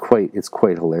 And it's quite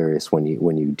hilarious when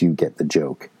you do get the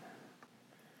joke.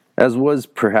 As was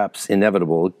perhaps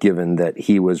inevitable, given that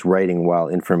he was writing while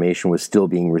information was still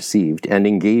being received, and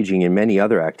engaging in many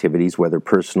other activities, whether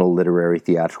personal, literary,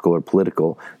 theatrical, or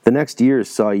political, the next years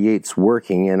saw Yeats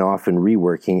working and often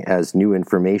reworking as new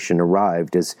information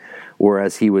arrived, as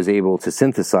he was able to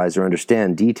synthesize or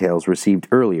understand details received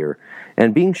earlier,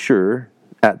 and being sure,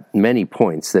 at many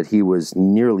points, that he was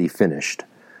nearly finished.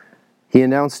 He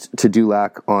announced to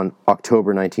Dulac on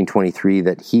October 1923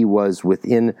 that he was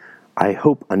within, I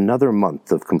hope, another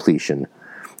month of completion.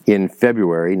 In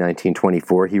February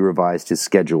 1924, he revised his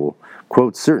schedule.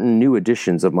 Quote, certain new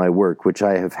editions of my work, which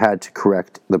I have had to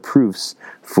correct the proofs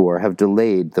for, have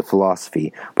delayed the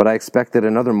philosophy, but I expect that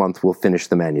another month will finish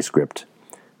the manuscript.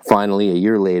 Finally, a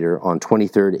year later, on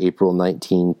 23rd April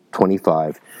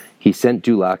 1925, he sent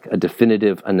Dulac a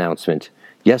definitive announcement.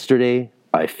 Yesterday,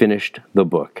 I finished the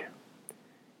book.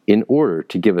 In order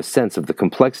to give a sense of the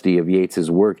complexity of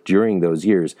Yeats's work during those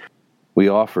years, we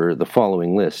offer the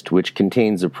following list, which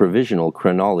contains a provisional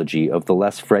chronology of the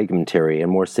less fragmentary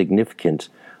and more significant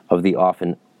of the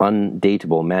often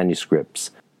undatable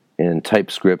manuscripts and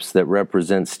typescripts that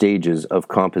represent stages of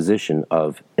composition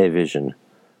of A Vision,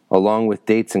 along with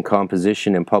dates and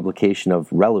composition and publication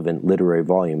of relevant literary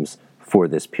volumes for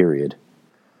this period.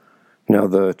 Now,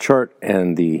 the chart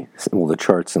and the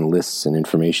charts and lists and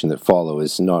information that follow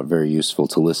is not very useful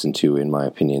to listen to, in my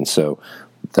opinion, so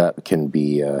that can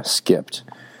be skipped.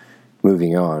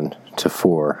 Moving on to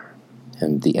 4,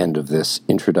 and the end of this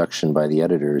introduction by the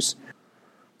editors.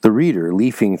 The reader,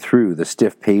 leafing through the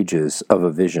stiff pages of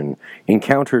A Vision,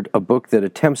 encountered a book that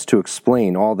attempts to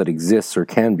explain all that exists or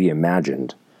can be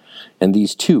imagined, and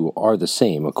these two are the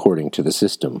same according to the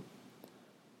system.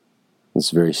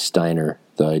 It's very Steiner,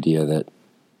 the idea that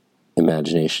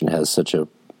imagination has such a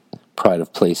pride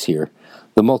of place here.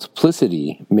 The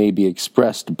multiplicity may be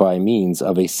expressed by means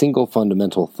of a single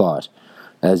fundamental thought,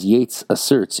 as Yeats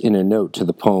asserts in a note to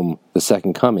the poem The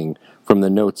Second Coming from the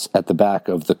notes at the back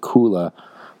of the Kula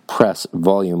Press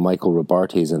volume Michael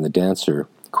Robartes and the Dancer,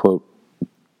 quote,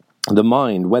 The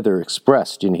mind, whether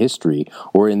expressed in history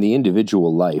or in the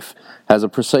individual life, has a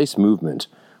precise movement,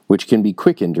 which can be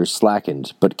quickened or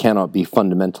slackened, but cannot be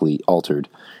fundamentally altered,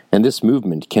 and this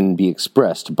movement can be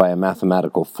expressed by a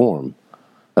mathematical form.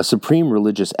 A supreme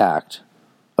religious act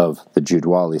of the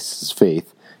Judaïsts'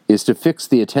 faith is to fix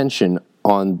the attention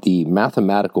on the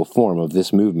mathematical form of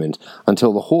this movement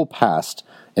until the whole past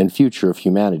and future of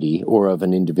humanity, or of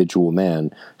an individual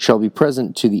man, shall be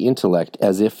present to the intellect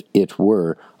as if it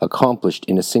were accomplished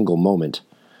in a single moment.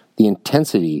 The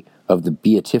intensity of the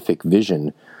beatific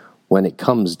vision, when it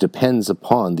comes, depends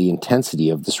upon the intensity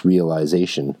of this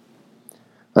realization.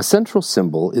 A central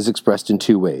symbol is expressed in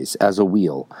two ways, as a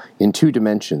wheel, in 2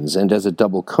 dimensions, and as a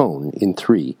double cone, in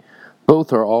 3.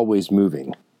 Both are always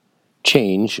moving.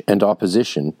 Change and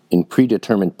opposition, in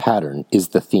predetermined pattern, is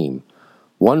the theme.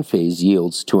 One phase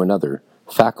yields to another.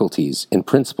 Faculties and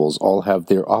principles all have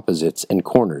their opposites and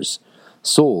corners.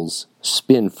 Souls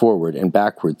spin forward and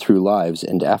backward through lives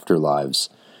and afterlives.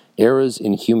 Eras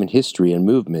in human history and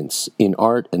movements in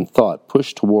art and thought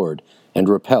push toward and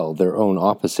repel their own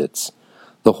opposites.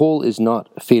 The whole is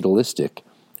not fatalistic,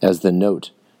 as the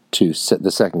note to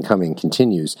the Second Coming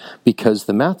continues, because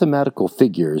the mathematical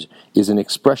figures is an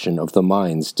expression of the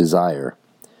mind's desire.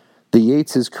 The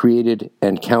Yeatses created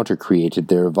and counter-created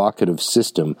their evocative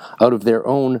system out of their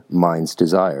own mind's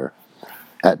desire.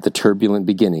 At the turbulent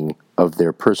beginning of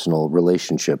their personal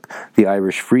relationship, the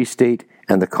Irish Free State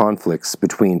and the conflicts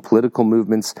between political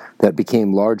movements that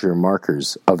became larger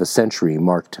markers of a century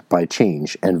marked by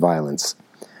change and violence.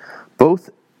 Both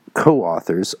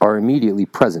co-authors are immediately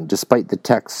present despite the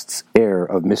text's air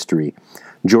of mystery.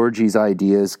 Georgie's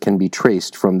ideas can be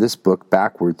traced from this book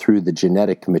backward through the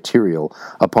genetic material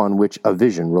upon which A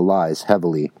Vision relies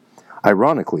heavily.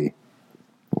 Ironically,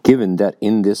 given that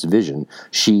in this vision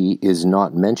she is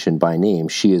not mentioned by name,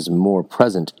 she is more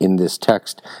present in this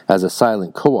text as a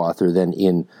silent co-author than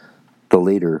in the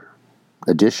later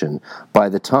edition. By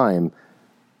the time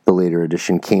the later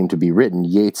edition came to be written,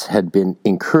 Yeats had been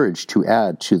encouraged to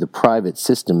add to the private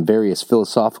system various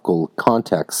philosophical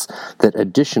contexts that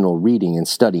additional reading and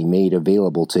study made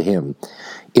available to him.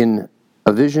 In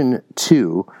A Vision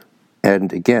 2,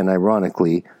 and again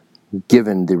ironically,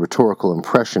 given the rhetorical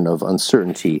impression of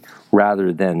uncertainty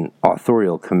rather than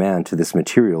authorial command to this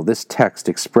material, this text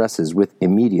expresses with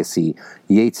immediacy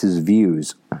Yeats's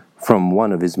views from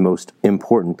one of his most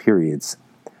important periods.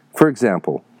 For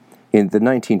example, in the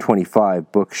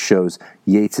 1925 book shows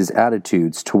Yeats's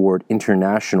attitudes toward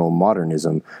international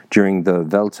modernism during the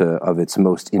Welt of its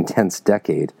most intense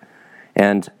decade,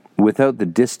 and without the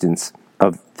distance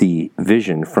of the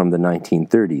vision from the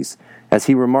 1930s, as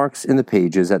he remarks in the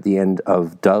pages at the end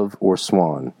of Dove or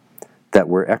Swan that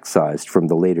were excised from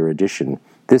the later edition.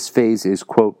 This phase is,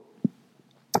 quote,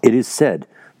 "It is said,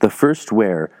 the first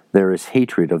where there is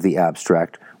hatred of the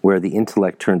abstract, where the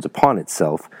intellect turns upon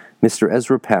itself, Mr.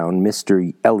 Ezra Pound,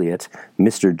 Mr. Eliot,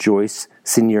 Mr. Joyce,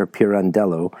 Signor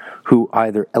Pirandello, who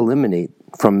either eliminate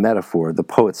from metaphor the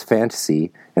poet's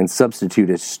fantasy and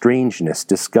substitute a strangeness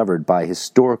discovered by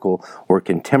historical or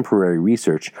contemporary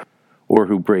research, or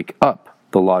who break up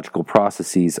the logical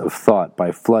processes of thought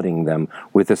by flooding them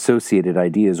with associated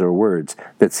ideas or words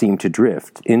that seem to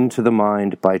drift into the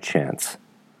mind by chance."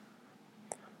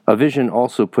 A Vision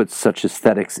also puts such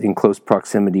aesthetics in close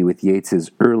proximity with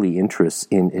Yeats's early interests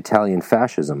in Italian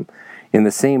fascism. In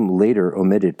the same later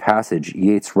omitted passage,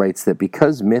 Yeats writes that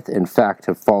because myth and fact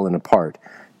have fallen apart,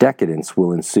 decadence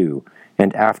will ensue,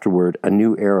 and afterward a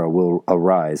new era will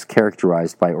arise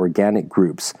characterized by organic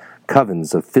groups,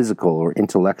 covens of physical or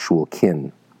intellectual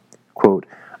kin. Quote,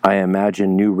 "I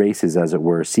imagine new races, as it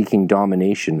were, seeking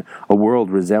domination, a world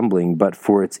resembling, but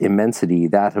for its immensity,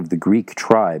 that of the Greek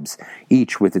tribes,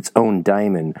 each with its own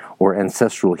daemon or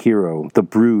ancestral hero, the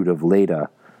brood of Leda,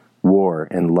 war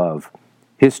and love.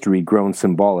 History grown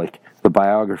symbolic, the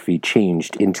biography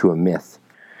changed into a myth."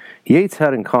 Yeats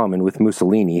had in common with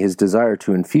Mussolini his desire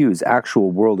to infuse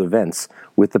actual world events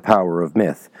with the power of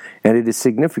myth, and it is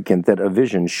significant that A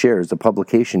Vision shares a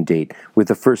publication date with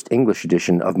the first English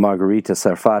edition of Margherita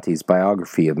Sarfati's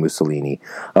biography of Mussolini,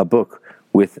 a book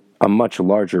with a much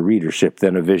larger readership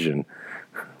than A Vision,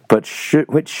 but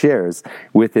which shares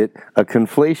with it a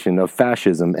conflation of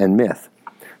fascism and myth.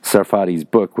 Sarfati's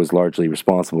book was largely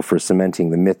responsible for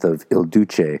cementing the myth of Il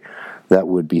Duce that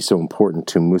would be so important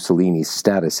to Mussolini's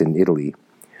status in Italy.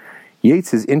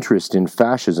 Yeats's interest in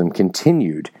fascism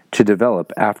continued to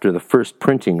develop after the first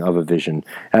printing of A Vision,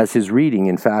 as his reading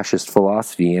in fascist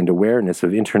philosophy and awareness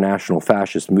of international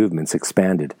fascist movements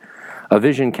expanded. A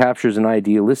Vision captures an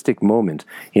idealistic moment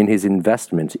in his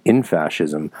investment in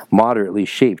fascism, moderately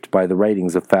shaped by the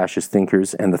writings of fascist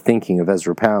thinkers and the thinking of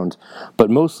Ezra Pound, but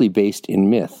mostly based in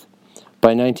myth. By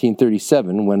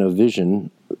 1937, when A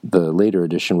Vision, the later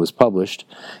edition, was published,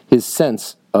 his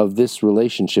sense of this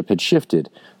relationship had shifted,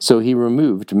 so he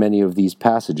removed many of these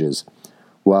passages.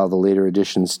 While the later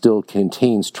edition still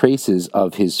contains traces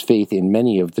of his faith in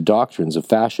many of the doctrines of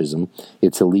fascism,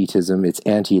 its elitism, its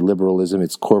anti-liberalism,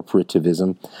 its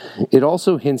corporativism, it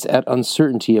also hints at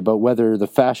uncertainty about whether the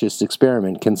fascist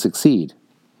experiment can succeed.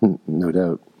 No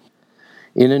doubt.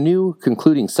 In a new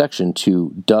concluding section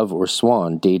to Dove or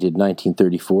Swan, dated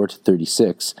 1934 to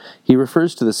 36, he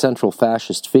refers to the central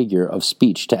fascist figure of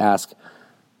speech to ask,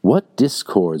 "What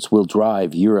discords will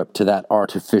drive Europe to that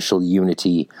artificial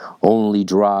unity? Only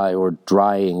dry or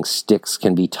drying sticks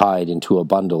can be tied into a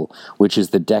bundle, which is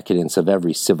the decadence of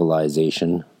every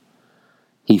civilization."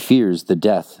 He fears the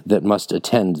death that must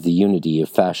attend the unity of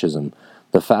fascism,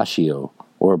 the fascio,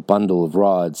 or bundle of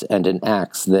rods and an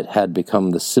axe that had become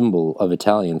the symbol of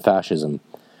Italian fascism.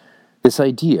 This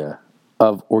idea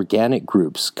of organic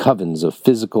groups, covens of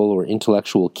physical or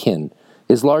intellectual kin,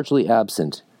 is largely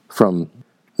absent from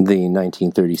the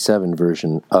 1937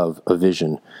 version of A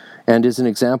Vision, and is an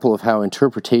example of how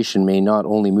interpretation may not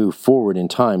only move forward in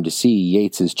time to see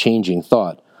Yeats's changing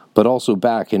thought, but also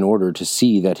back in order to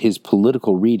see that his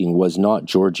political reading was not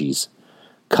Georgie's.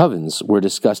 Covens were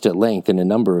discussed at length in a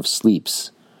number of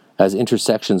sleeps, as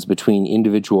intersections between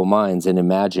individual minds and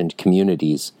imagined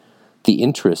communities. The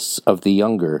interests of the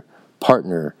younger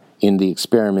partner in the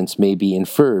experiments may be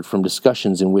inferred from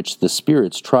discussions in which the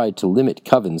spirits tried to limit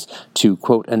covens to,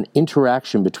 quote, an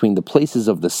interaction between the places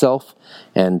of the self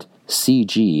and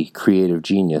CG, creative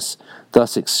genius,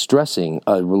 thus stressing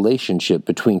a relationship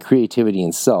between creativity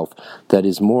and self that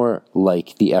is more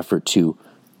like the effort to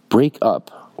break up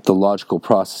the logical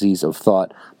processes of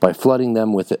thought by flooding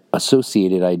them with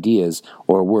associated ideas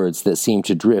or words that seem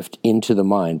to drift into the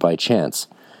mind by chance,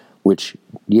 which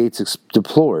Yeats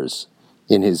deplores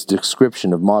in his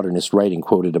description of modernist writing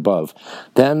quoted above.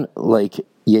 Then, like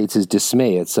Yeats's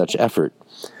dismay at such effort,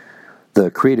 the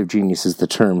creative genius is the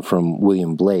term from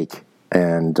William Blake,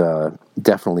 and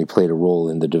definitely played a role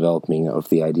in the developing of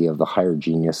the idea of the higher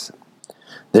genius.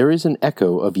 There is an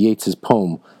echo of Yeats's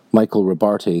poem, Michael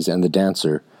Robartes and the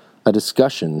Dancer, a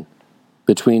discussion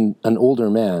between an older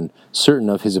man, certain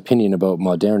of his opinion about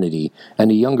modernity, and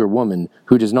a younger woman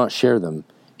who does not share them,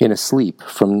 in a sleep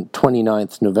from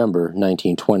 29th November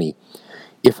 1920.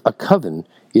 If a coven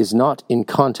is not in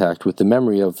contact with the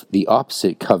memory of the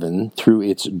opposite coven through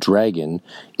its dragon,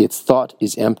 its thought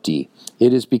is empty.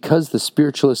 It is because the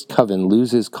spiritualist coven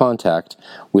loses contact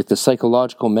with the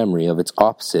psychological memory of its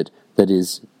opposite that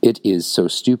it is so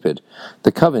stupid.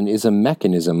 The coven is a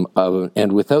mechanism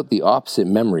and without the opposite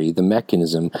memory, the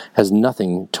mechanism has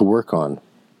nothing to work on.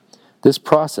 This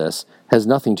process has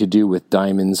nothing to do with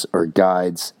diamonds or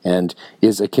guides and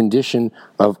is a condition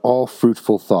of all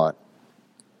fruitful thought.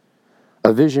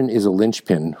 A Vision is a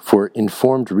linchpin for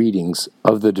informed readings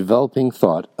of the developing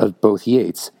thought of both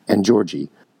Yeats and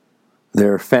Georgie.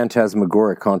 Their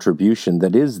phantasmagoric contribution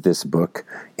that is this book,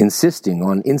 insisting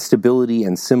on instability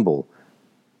and symbol,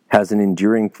 has an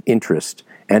enduring interest,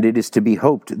 and it is to be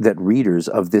hoped that readers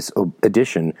of this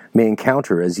edition may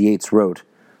encounter, as Yeats wrote,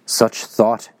 such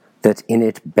thought that in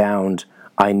it bound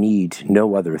I need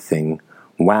no other thing,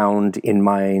 wound in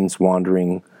minds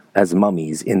wandering, as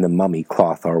mummies in the mummy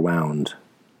cloth are wound.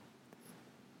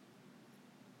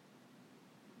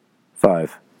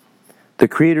 5. The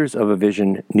creators of A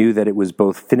Vision knew that it was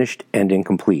both finished and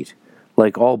incomplete.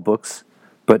 Like all books,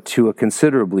 but to a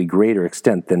considerably greater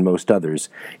extent than most others,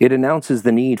 it announces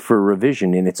the need for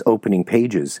revision in its opening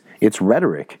pages. Its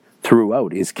rhetoric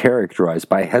throughout is characterized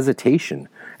by hesitation,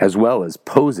 as well as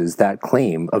poses that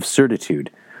claim of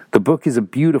certitude. The book is a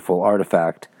beautiful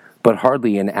artifact, but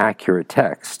hardly an accurate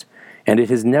text, and it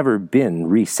has never been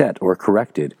reset or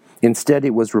corrected. Instead,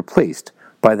 it was replaced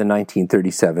by the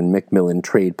 1937 Macmillan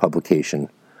trade publication.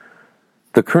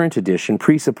 The current edition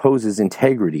presupposes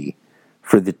integrity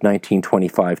for the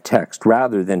 1925 text,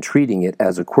 rather than treating it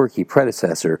as a quirky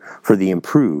predecessor for the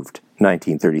improved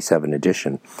 1937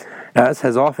 edition, as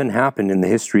has often happened in the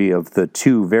history of the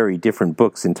two very different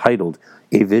books entitled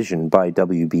A Vision by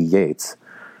W.B. Yeats.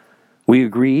 We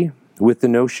agree with the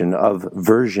notion of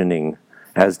versioning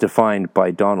as defined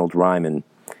by Donald Ryman.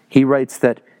 He writes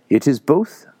that it is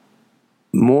both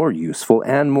more useful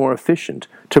and more efficient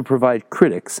to provide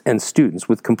critics and students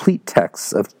with complete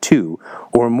texts of two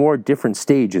or more different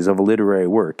stages of a literary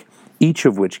work, each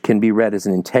of which can be read as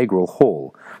an integral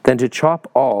whole, than to chop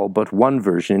all but one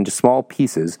version into small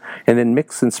pieces and then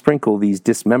mix and sprinkle these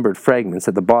dismembered fragments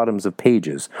at the bottoms of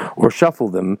pages, or shuffle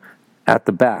them at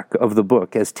the back of the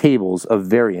book as tables of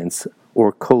variants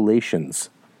or collations.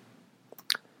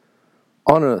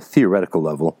 On a theoretical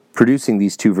level, producing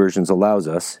these two versions allows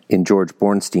us, in George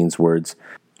Bornstein's words,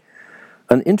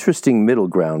 an interesting middle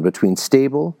ground between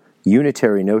stable,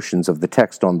 unitary notions of the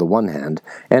text on the one hand,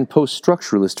 and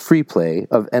post-structuralist free play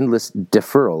of endless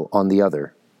deferral on the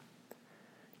other.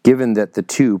 Given that the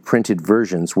two printed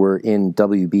versions were in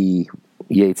W.B.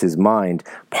 Yeats's mind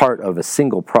part of a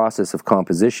single process of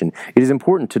composition, it is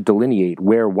important to delineate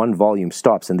where one volume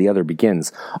stops and the other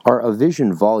begins. Our A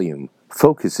Vision volume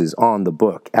focuses on the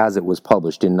book as it was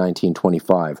published in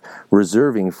 1925,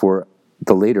 reserving for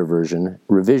the later version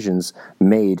revisions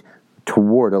made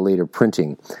toward a later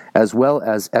printing, as well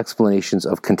as explanations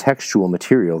of contextual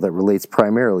material that relates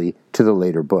primarily to the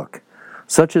later book,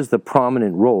 such as the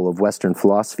prominent role of Western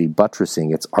philosophy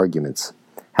buttressing its arguments.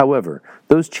 However,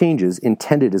 those changes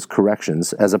intended as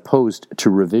corrections, as opposed to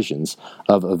revisions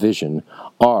of A Vision,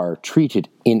 are treated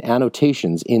in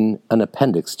annotations in an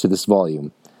appendix to this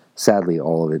volume. Sadly,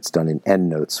 all of it's done in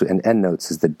endnotes, and endnotes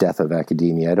is the death of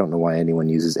academia. I don't know why anyone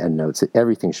uses endnotes.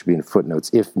 Everything should be in footnotes,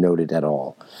 if noted at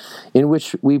all, in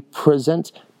which we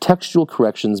present textual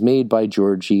corrections made by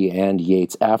Georgi and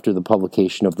Yeats after the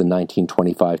publication of the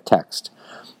 1925 text,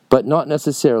 but not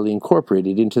necessarily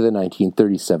incorporated into the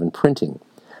 1937 printing.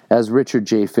 As Richard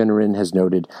J. Finneran has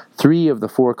noted, 3 of the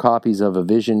 4 copies of A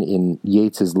Vision in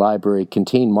Yeats's library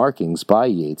contain markings by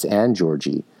Yeats and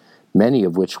Georgi, many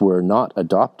of which were not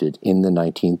adopted in the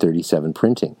 1937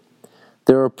 printing.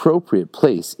 Their appropriate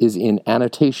place is in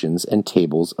annotations and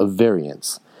tables of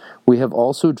variants. We have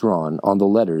also drawn on the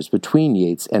letters between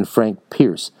Yeats and Frank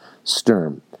Pierce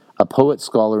Sturm, a poet,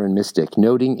 scholar, and mystic,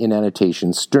 noting in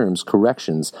annotations Sturm's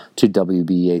corrections to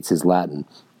W.B. Yeats's Latin,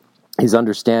 his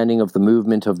understanding of the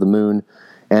movement of the moon,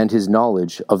 and his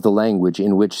knowledge of the language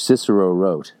in which Cicero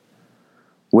wrote.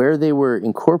 Where they were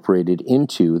incorporated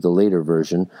into the later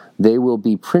version, they will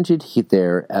be printed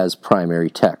there as primary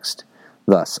text.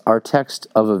 Thus, our text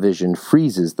of A Vision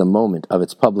freezes the moment of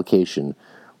its publication,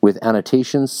 with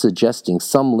annotations suggesting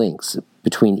some links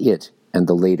between it and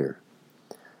the later.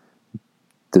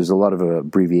 There's a lot of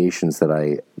abbreviations that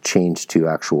I changed to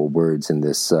actual words in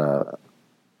this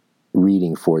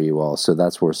reading for you all, so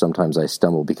that's where sometimes I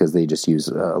stumble, because they just use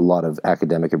a lot of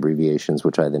academic abbreviations,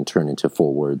 which I then turn into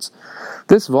full words.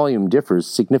 This volume differs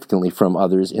significantly from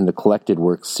others in the collected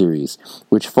works series,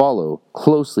 which follow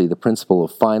closely the principle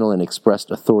of final and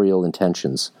expressed authorial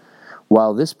intentions.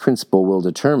 While this principle will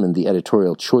determine the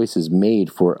editorial choices made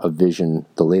for A Vision,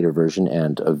 the later version,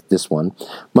 and of this one,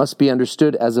 must be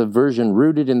understood as a version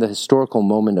rooted in the historical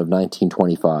moment of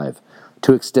 1925.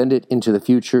 To extend it into the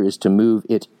future is to move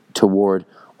it toward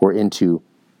or into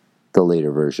the later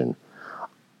version.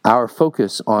 Our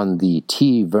focus on the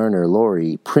T. Werner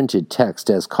Laurie printed text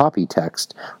as copy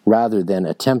text, rather than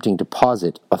attempting to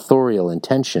posit authorial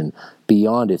intention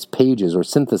beyond its pages or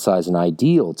synthesize an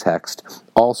ideal text,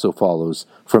 also follows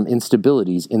from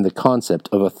instabilities in the concept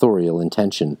of authorial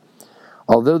intention.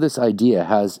 Although this idea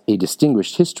has a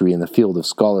distinguished history in the field of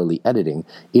scholarly editing,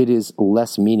 it is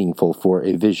less meaningful for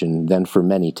A Vision than for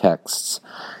many texts,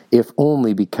 if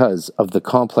only because of the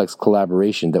complex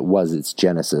collaboration that was its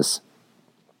genesis.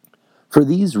 For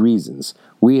these reasons,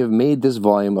 we have made this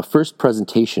volume a first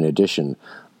presentation edition,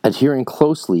 adhering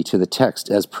closely to the text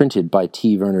as printed by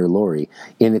T. Werner Laurie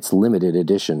in its limited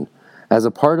edition. As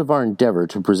a part of our endeavor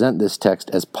to present this text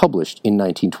as published in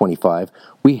 1925,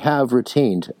 we have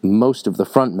retained most of the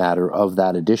front matter of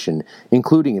that edition,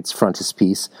 including its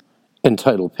frontispiece and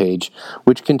title page,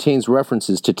 which contains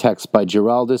references to texts by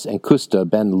Giraldus and Custa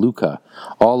ben Luca,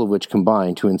 all of which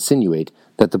combine to insinuate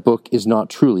that the book is not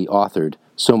truly authored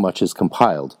so much as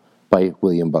compiled by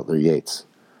William Butler Yeats.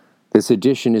 This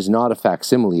edition is not a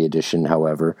facsimile edition,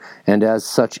 however, and as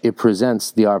such it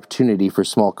presents the opportunity for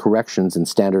small corrections and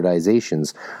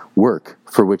standardizations, work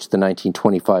for which the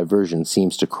 1925 version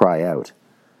seems to cry out.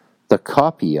 The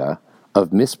copia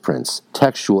of misprints,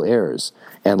 textual errors,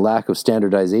 and lack of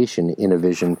standardization in A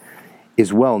Vision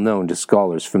is well known to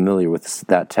scholars familiar with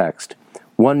that text.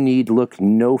 One need look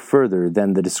no further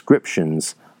than the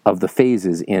descriptions of the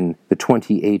phases in the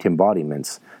 28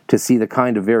 embodiments to see the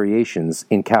kind of variations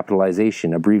in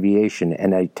capitalization, abbreviation,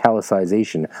 and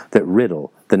italicization that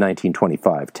riddle the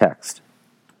 1925 text.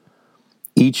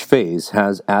 Each phase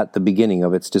has at the beginning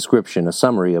of its description a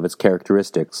summary of its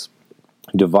characteristics,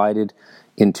 divided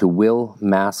into will,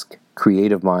 mask,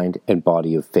 creative mind, and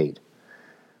body of fate.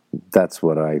 that's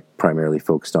what I primarily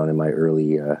focused on in my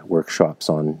early workshops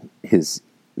on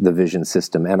the vision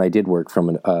system. And I did work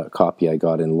from a copy I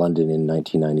got in London in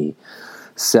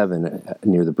 1997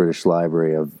 near the British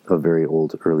Library of a very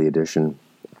old early edition.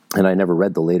 And I never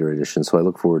read the later edition, so I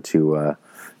look forward to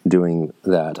doing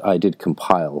that. I did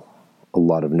compile a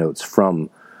lot of notes from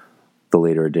the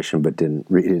later edition, but didn't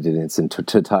read it in its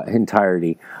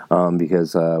entirety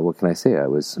because, what can I say, I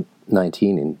was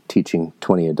 19 and teaching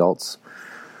 20 adults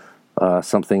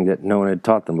something that no one had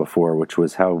taught them before, which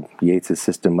was how Yeats's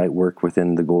system might work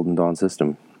within the Golden Dawn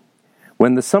system.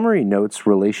 When the summary notes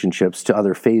relationships to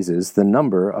other phases, the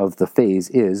number of the phase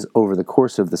is, over the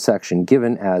course of the section,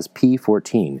 given as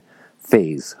P14,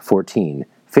 phase 14,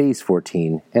 phase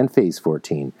 14, and phase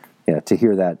 14. Yeah, to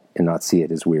hear that and not see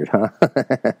it is weird, huh?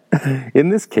 In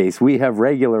this case, we have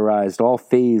regularized all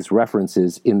phase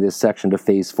references in this section to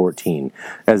phase 14,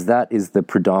 as that is the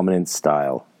predominant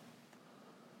style.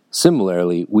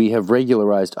 Similarly, we have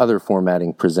regularized other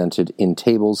formatting presented in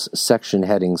tables, section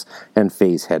headings, and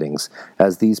phase headings,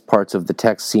 as these parts of the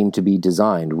text seem to be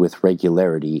designed with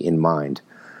regularity in mind.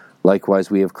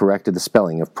 Likewise, we have corrected the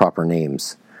spelling of proper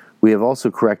names. We have also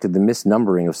corrected the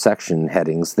misnumbering of section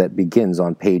headings that begins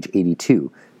on page 82,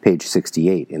 page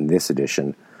 68 in this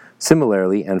edition.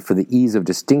 Similarly, and for the ease of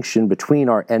distinction between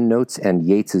our endnotes and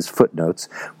Yeats's footnotes,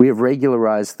 we have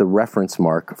regularized the reference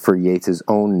mark for Yeats's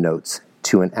own notes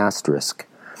to an asterisk,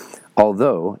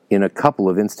 although in a couple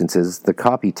of instances the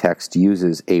copy text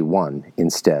uses a 1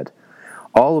 instead.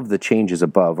 All of the changes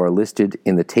above are listed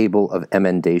in the table of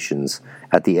emendations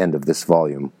at the end of this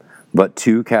volume, but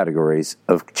 2 categories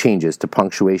of changes to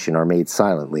punctuation are made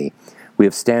silently. We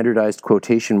have standardized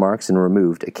quotation marks and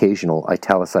removed occasional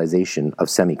italicization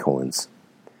of semicolons.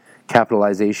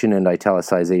 Capitalization and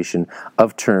italicization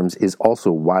of terms is also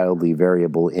wildly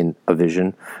variable in a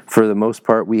vision. For the most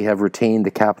part, we have retained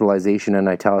the capitalization and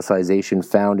italicization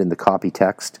found in the copy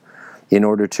text in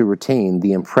order to retain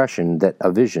the impression that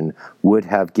a vision would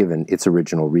have given its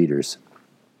original readers.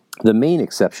 The main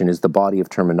exception is the body of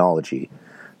terminology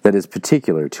that is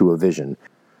particular to a vision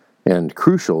and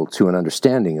crucial to an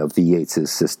understanding of the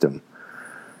Yeats's system.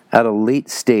 At a late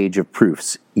stage of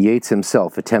proofs, Yeats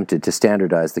himself attempted to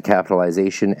standardize the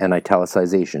capitalization and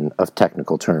italicization of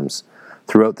technical terms.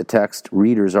 Throughout the text,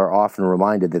 readers are often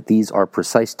reminded that these are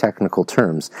precise technical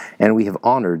terms, and we have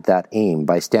honored that aim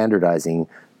by standardizing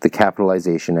the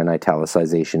capitalization and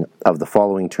italicization of the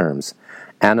following terms: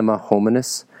 anima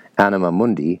hominis, anima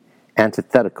mundi,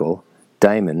 antithetical,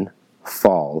 daemon,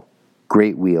 fall,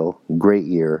 great wheel, great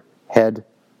ear, head,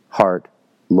 heart,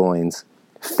 loins,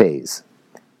 phase,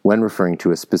 when referring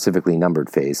to a specifically numbered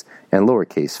phase, and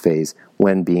lowercase phase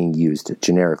when being used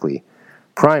generically,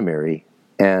 primary,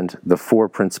 and the 4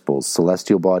 principles: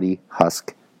 celestial body,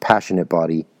 husk, passionate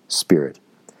body, spirit,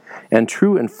 and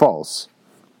true and false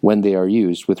when they are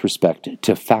used with respect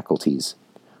to faculties.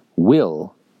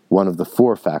 Will, one of the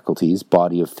 4 faculties,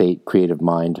 body of fate, creative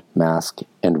mind, mask,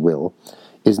 and will,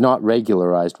 is not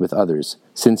regularized with others,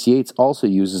 since Yeats also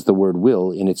uses the word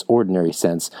will in its ordinary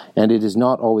sense, and it is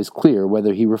not always clear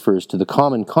whether he refers to the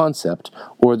common concept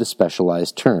or the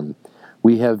specialized term.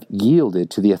 We have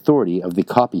yielded to the authority of the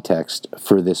copy text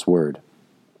for this word.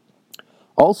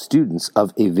 All students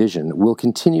of a vision will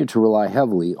continue to rely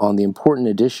heavily on the important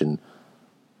edition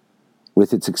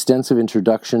with its extensive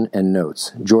introduction and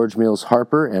notes. George Mills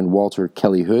Harper and Walter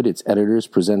Kelly Hood, its editors,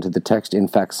 presented the text in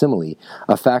facsimile,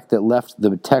 a fact that left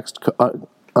the text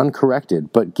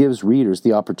uncorrected, but gives readers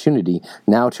the opportunity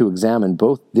now to examine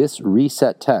both this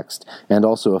reset text and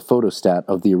also a photostat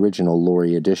of the original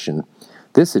Laurie edition.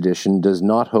 This edition does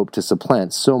not hope to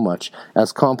supplant so much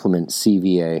as complement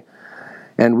CVA,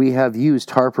 and we have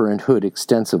used Harper and Hood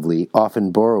extensively,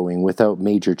 often borrowing without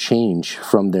major change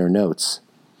from their notes.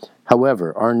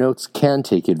 However, our notes can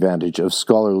take advantage of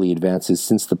scholarly advances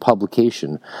since the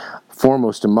publication,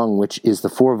 foremost among which is the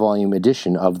 4-volume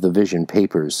edition of the Vision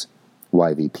Papers,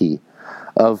 YVP,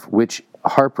 of which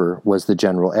Harper was the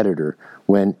general editor.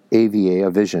 When AVA,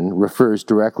 a vision, refers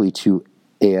directly to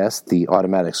AS, the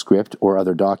automatic script, or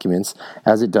other documents,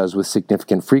 as it does with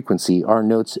significant frequency, our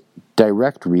notes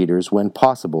direct readers, when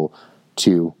possible,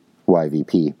 to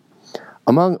YVP.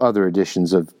 Among other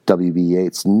editions of W.B.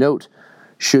 Yeats, note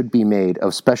should be made of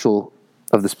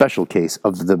the special case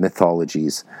of the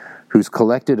mythologies, whose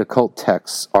collected occult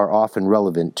texts are often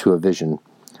relevant to a vision.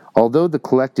 Although the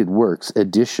collected works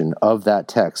edition of that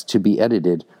text, to be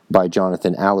edited by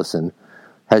Jonathan Allison,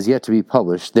 has yet to be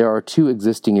published, there are 2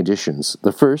 existing editions.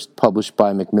 The first, published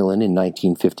by Macmillan in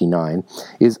 1959,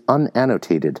 is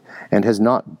unannotated and has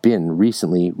not been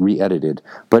recently re-edited,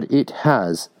 but it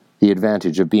has the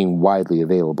advantage of being widely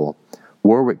available.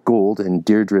 Warwick Gould and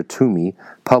Deirdre Toomey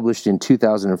published in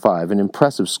 2005 an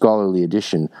impressive scholarly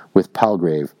edition with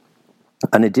Palgrave,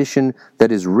 an edition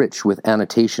that is rich with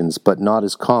annotations but not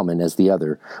as common as the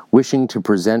other, wishing to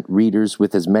present readers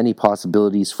with as many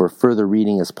possibilities for further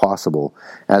reading as possible,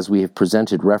 as we have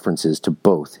presented references to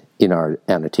both in our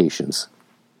annotations.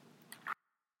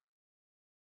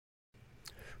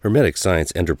 Hermetic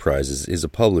Science Enterprises is a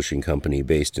publishing company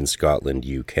based in Scotland,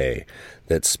 UK,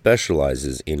 that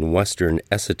specializes in Western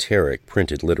esoteric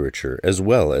printed literature as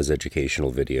well as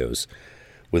educational videos.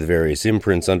 With various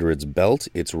imprints under its belt,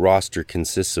 its roster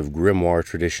consists of grimoire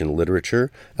tradition literature,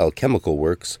 alchemical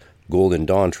works, Golden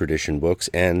Dawn tradition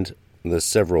books, and the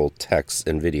several texts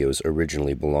and videos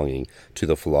originally belonging to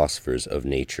the philosophers of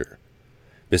nature.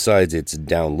 Besides its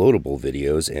downloadable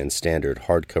videos and standard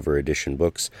hardcover edition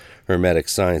books, Hermetic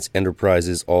Science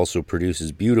Enterprises also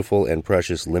produces beautiful and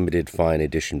precious limited fine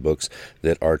edition books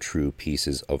that are true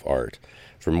pieces of art.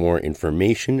 For more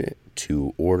information,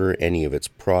 to order any of its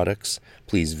products,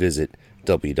 please visit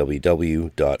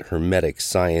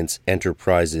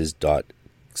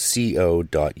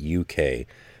www.hermeticscienceenterprises.co.uk.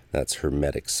 That's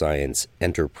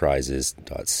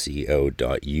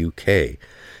hermeticscienceenterprises.co.uk.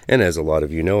 And as a lot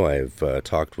of you know, I've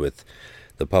talked with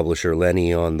the publisher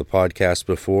Lenny on the podcast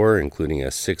before, including a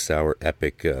 6-hour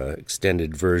epic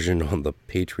extended version on the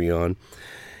Patreon,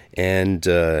 and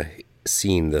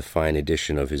seen the fine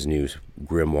edition of his new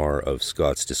grimoire of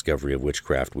Scott's Discovery of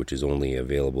Witchcraft, which is only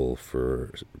available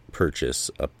for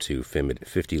purchase up to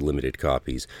 50 limited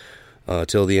copies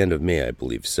till the end of May, I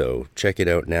believe. So check it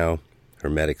out now,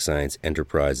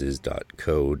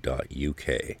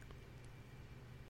 hermeticscienceenterprises.co.uk.